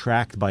being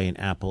tracked by an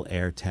Apple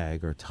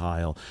AirTag or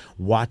Tile?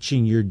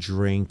 Watching your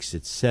drinks,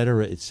 et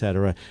cetera, et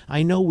cetera.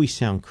 I know we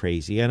sound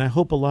crazy, and I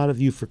hope a lot of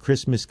you for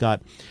Christmas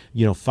got,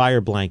 fire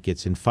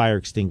blankets and fire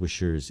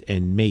extinguishers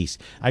and mace.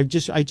 I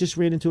just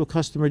ran into a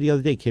customer the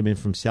other day, came in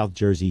from South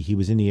Jersey. He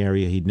was in the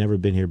area. He'd never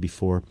been here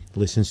before,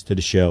 listens to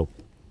the show.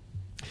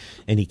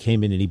 And he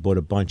came in and he bought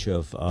a bunch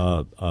of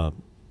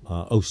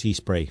OC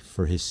spray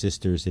for his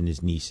sisters and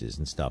his nieces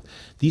and stuff.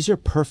 These are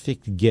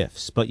perfect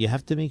gifts, but you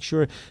have to make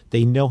sure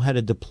they know how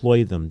to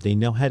deploy them. They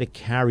know how to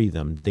carry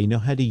them. They know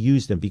how to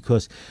use them,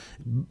 because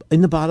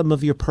in the bottom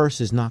of your purse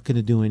is not going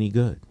to do any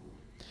good.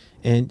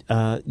 And,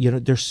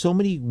 there's so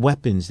many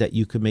weapons that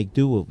you can make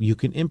do with. You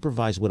can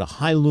improvise with a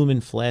high lumen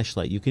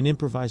flashlight. You can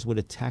improvise with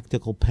a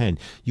tactical pen.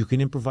 You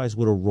can improvise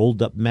with a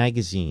rolled up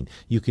magazine.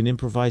 You can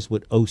improvise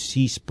with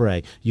OC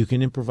spray. You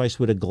can improvise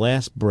with a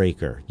glass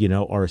breaker,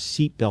 or a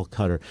seatbelt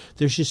cutter.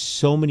 There's just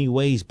so many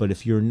ways. But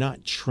if you're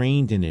not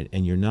trained in it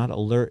and you're not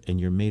alert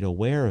and you're made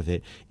aware of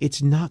it,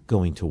 it's not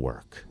going to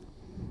work.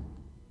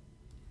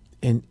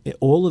 And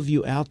all of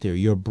you out there,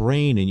 your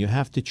brain, and you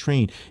have to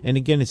train. And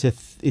again, it's a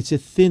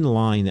thin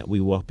line that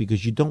we walk,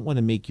 because you don't want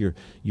to make your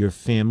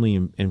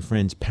family and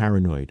friends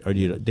paranoid, or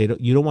you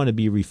don't want to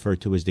be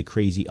referred to as the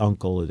crazy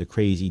uncle or the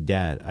crazy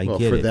dad. I get it.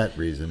 Well, for that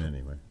reason,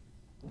 anyway.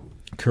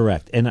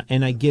 Correct, and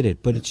I get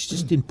it, but it's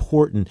just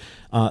important.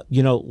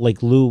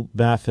 Like Lou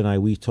Baff and I,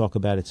 we talk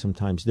about it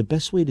sometimes. The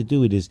best way to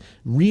do it is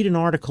read an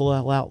article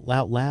out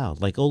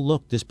loud, like, oh,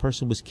 look, this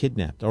person was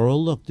kidnapped, or, oh,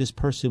 look, this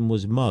person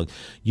was mugged.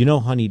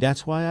 Honey,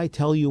 that's why I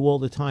tell you all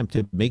the time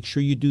to make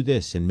sure you do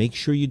this and make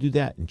sure you do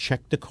that and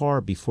check the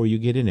car before you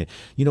get in it.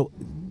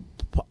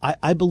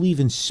 I believe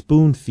in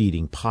spoon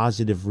feeding,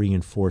 positive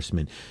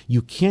reinforcement.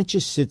 You can't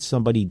just sit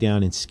somebody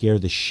down and scare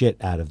the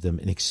shit out of them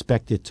and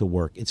expect it to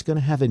work. It's going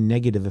to have a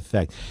negative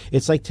effect.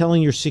 It's like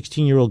telling your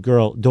 16-year-old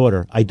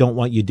daughter, I don't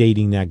want you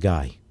dating that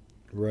guy.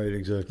 Right,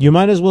 exactly. You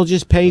might as well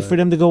just pay for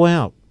them to go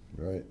out.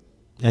 Right.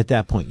 At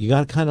that point, you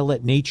got to kind of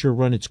let nature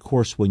run its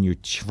course when you're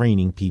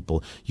training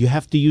people. You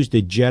have to use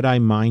the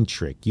Jedi mind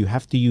trick. You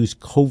have to use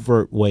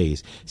covert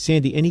ways.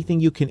 Sandy, anything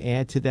you can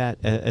add to that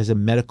as a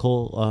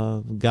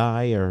medical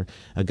guy, or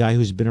a guy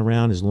who's been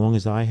around as long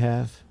as I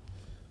have?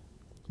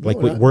 Like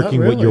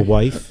working with your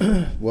wife?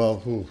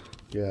 Well,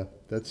 yeah,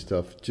 that's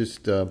tough.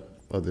 Just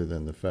other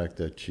than the fact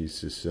that she's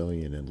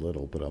Sicilian and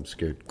little, but I'm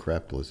scared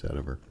crapless out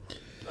of her.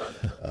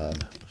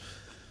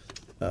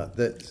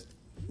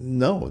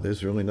 No,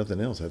 there's really nothing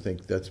else. I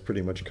think that's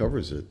pretty much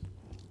covers it.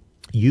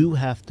 You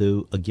have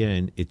to,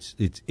 again, it's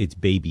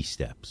baby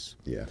steps.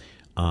 Yeah.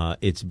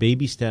 It's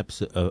baby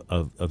steps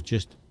of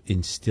just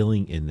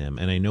instilling in them.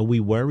 And I know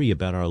we worry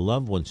about our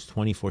loved ones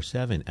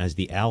 24/7 as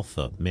the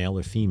alpha, male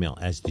or female,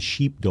 as the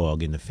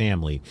sheepdog in the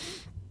family,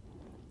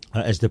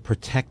 as the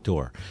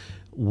protector.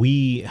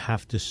 We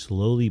have to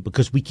slowly,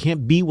 because we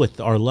can't be with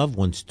our loved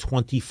ones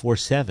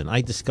 24/7.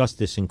 I discussed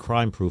this in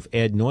Crime Proof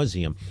ad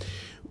nauseum.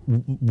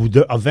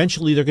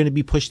 Eventually they're going to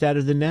be pushed out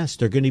of the nest.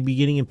 They're going to be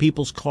getting in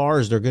people's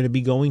cars. They're going to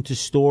be going to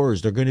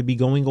stores. They're going to be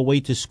going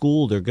away to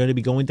school. They're going to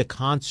be going to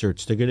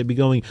concerts. They're going to be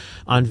going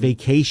on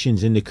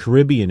vacations in the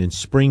Caribbean and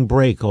spring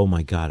break. Oh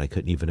my God, I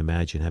couldn't even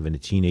imagine having a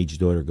teenage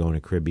daughter going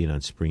to Caribbean on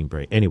spring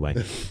break. Anyway,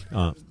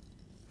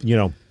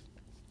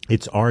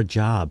 it's our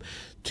job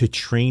to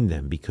train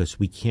them, because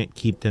we can't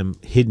keep them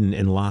hidden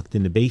and locked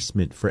in the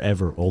basement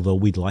forever, although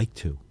we'd like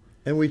to.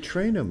 And we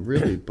train them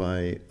really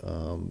by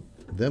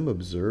them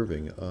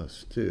observing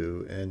us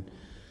too. And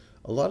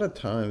a lot of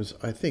times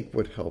I think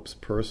what helps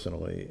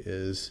personally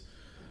is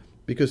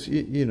because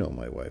you know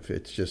my wife.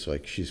 It's just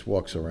like she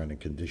walks around in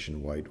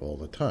condition white all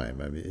the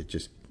time. I mean, it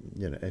just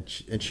and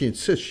she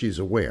insists she's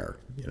aware.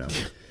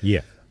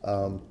 Yeah.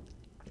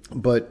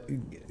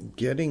 But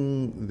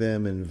getting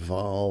them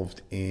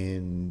involved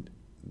in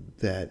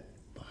that,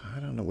 I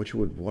don't know what you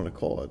would want to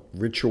call it,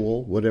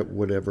 ritual,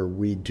 whatever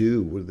we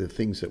do, what are the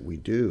things that we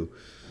do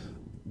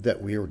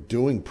that we are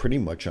doing pretty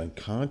much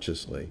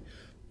unconsciously,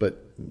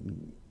 but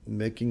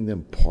making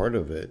them part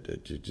of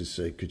it, to just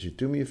say, could you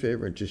do me a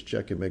favor and just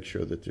check and make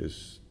sure that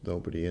there's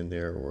nobody in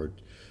there, or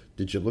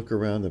did you look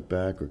around the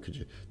back, or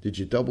did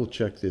you double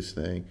check this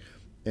thing?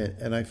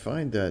 And I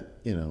find that,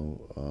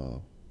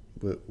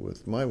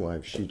 with my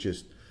wife,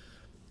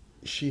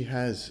 she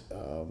has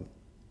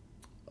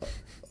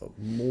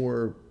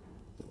more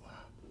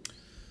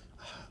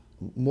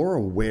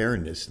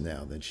awareness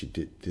now than she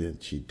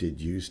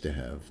did used to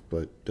have,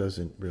 but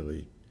doesn't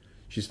really.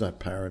 She's not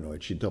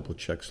paranoid. She double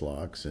checks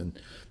locks and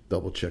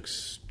double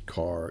checks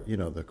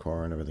the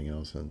car and everything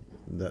else, and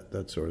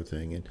that sort of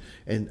thing.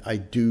 And I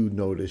do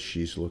notice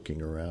she's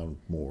looking around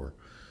more.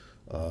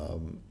 I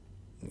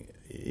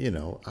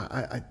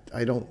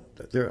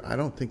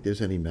don't think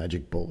there's any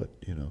magic bullet.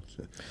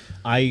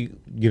 I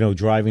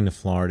driving to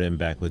Florida and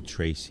back with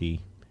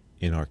Tracy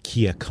in our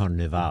Kia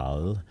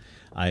Carnival,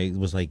 I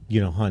was like,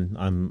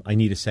 hon, I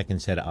need a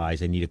second set of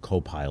eyes. I need a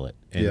co-pilot,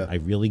 and I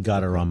really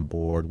got her on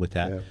board with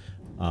that. Yeah.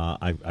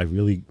 I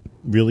really,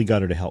 really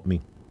got her to help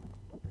me.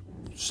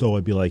 So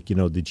I'd be like, the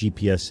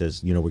GPS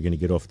says, we're going to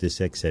get off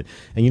this exit.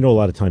 And a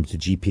lot of times the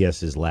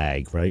GPS is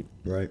lag, right?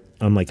 Right.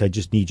 I'm like, I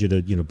just need you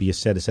to, be a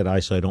set of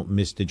eyes so I don't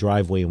miss the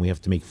driveway and we have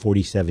to make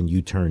 47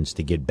 U-turns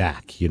to get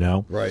back,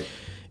 Right.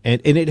 And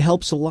it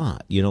helps a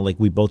lot. Like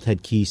we both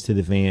had keys to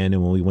the van,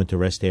 and when we went to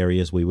rest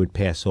areas, we would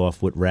pass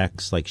off with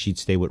Rex. Like she'd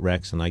stay with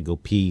Rex, and I'd go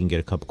pee and get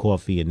a cup of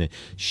coffee, and then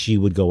she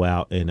would go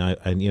out, and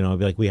I'd be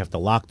like, we have to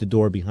lock the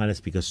door behind us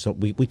because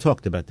we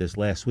talked about this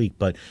last week,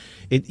 but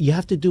you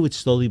have to do it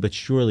slowly but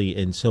surely.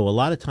 And so a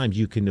lot of times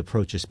you can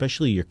approach,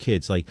 especially your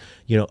kids, like,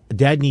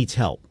 Dad needs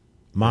help,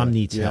 Mom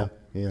needs help.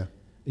 Yeah.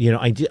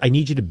 I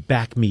need you to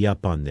back me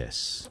up on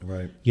this.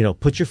 Right.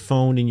 Put your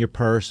phone in your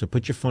purse or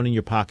put your phone in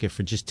your pocket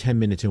for just 10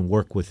 minutes and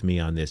work with me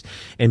on this.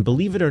 And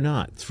believe it or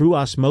not, through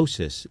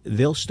osmosis,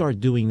 they'll start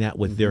doing that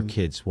with their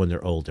kids when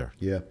they're older.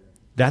 Yeah.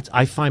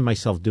 I find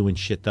myself doing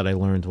shit that I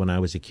learned when I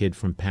was a kid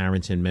from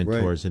parents and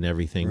mentors and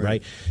everything,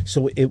 right?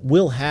 So it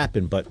will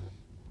happen, but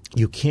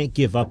you can't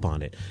give up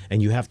on it.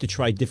 And you have to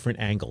try different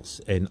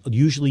angles. And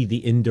usually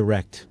the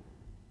indirect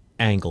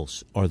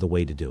angles are the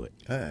way to do it.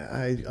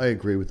 I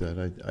agree with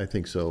that. I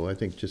think so. I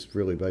think just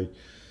really by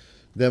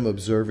them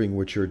observing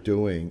what you're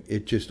doing,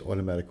 it just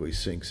automatically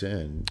sinks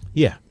in.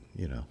 Yeah.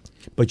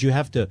 But you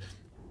have to.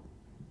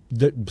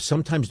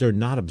 Sometimes they're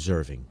not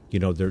observing.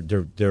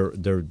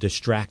 They're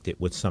distracted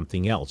with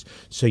something else.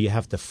 So you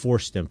have to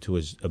force them to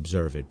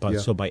observe it. But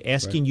so by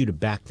asking you to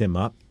back them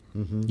up.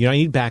 I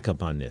need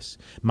backup on this.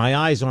 My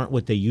eyes aren't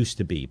what they used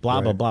to be.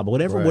 Blah blah blah.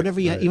 Whatever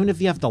you even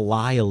if you have to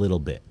lie a little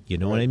bit,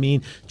 what I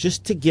mean,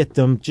 just to get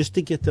them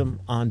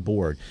on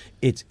board.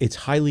 It's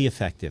highly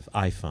effective,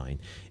 I find.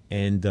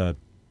 And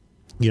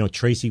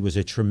Tracy was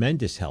a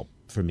tremendous help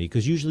for me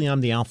because usually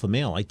I'm the alpha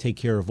male. I take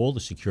care of all the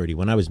security.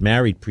 When I was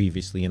married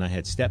previously and I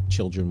had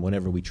stepchildren,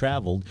 whenever we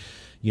traveled,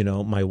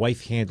 my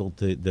wife handled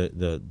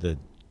the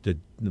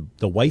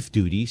wife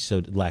duties,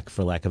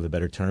 for lack of a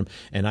better term,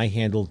 and I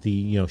handled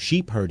the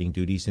sheep herding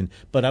duties.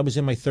 But I was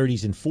in my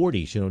 30s and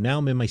 40s. Now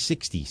I'm in my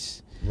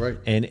 60s. Right.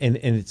 And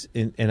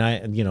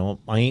I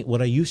ain't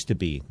what I used to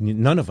be.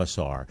 None of us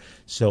are.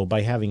 So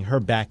by having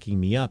her backing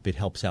me up, it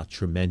helps out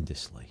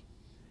tremendously.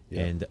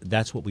 Yeah. And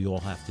that's what we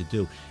all have to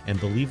do. And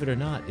believe it or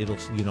not, it'll,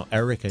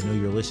 Eric, I know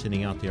you're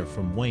listening out there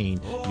from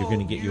Wayne. You're going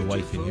to get your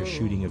wife in here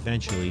shooting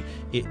eventually.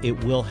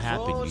 It will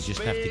happen. You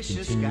just have to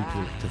continue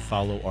to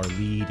follow our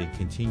lead and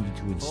continue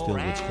to instill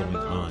what's going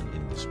on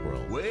in this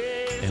world.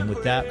 And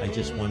with that, I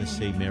just want to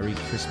say Merry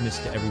Christmas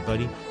to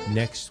everybody.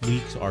 Next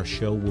week's our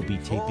show will be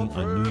taping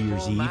on New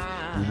Year's Eve.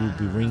 We will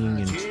be ringing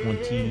in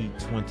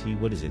 2020,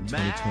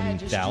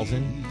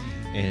 2020,000.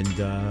 And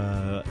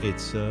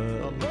it's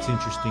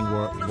interesting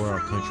where our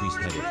country's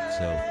headed.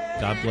 So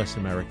God bless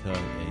America,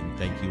 and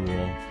thank you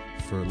all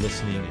for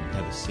listening, and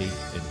have a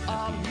safe and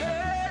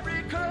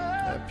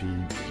happy.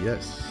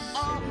 Yes.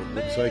 And it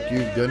looks like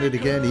you've done it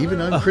again,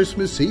 even on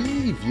Christmas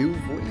Eve.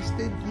 You've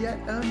wasted yet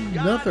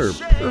another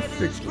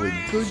perfectly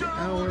good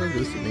hour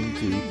listening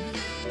to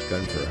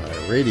Gun for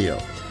Hire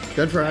Radio.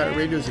 Gun for Hire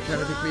Radio is a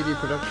Counterfeit Media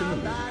production. The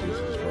music used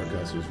in this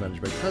broadcast is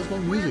managed by Cosmo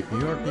Music,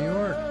 New York, New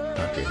York.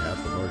 On behalf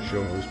of our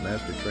show host,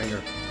 master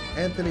trainer,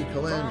 Anthony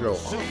Calandro,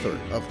 author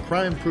of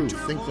Crime Proof,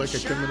 Think Like a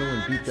Criminal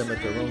and Beat Them at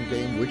Their Own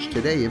Game, which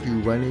today, if you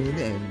run in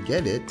and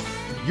get it,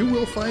 you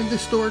will find the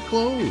store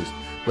closed.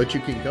 But you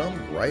can come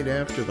right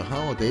after the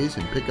holidays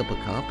and pick up a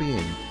copy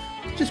and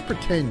just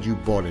pretend you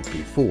bought it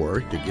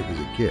before to give as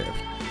a gift.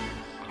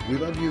 We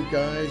love you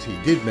guys.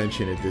 He did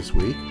mention it this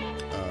week.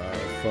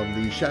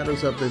 From the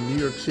shadows of the New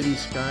York City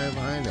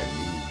skyline and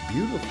the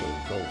beautiful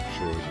Gulf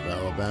Shores of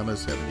Alabama,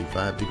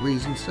 75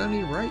 degrees and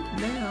sunny right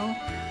now.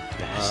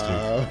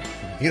 Bastard.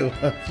 We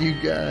love you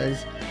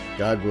guys.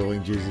 God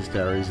willing, Jesus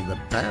tarries and the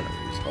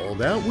batteries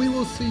hold out. We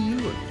will see you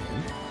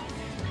again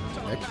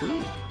next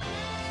week.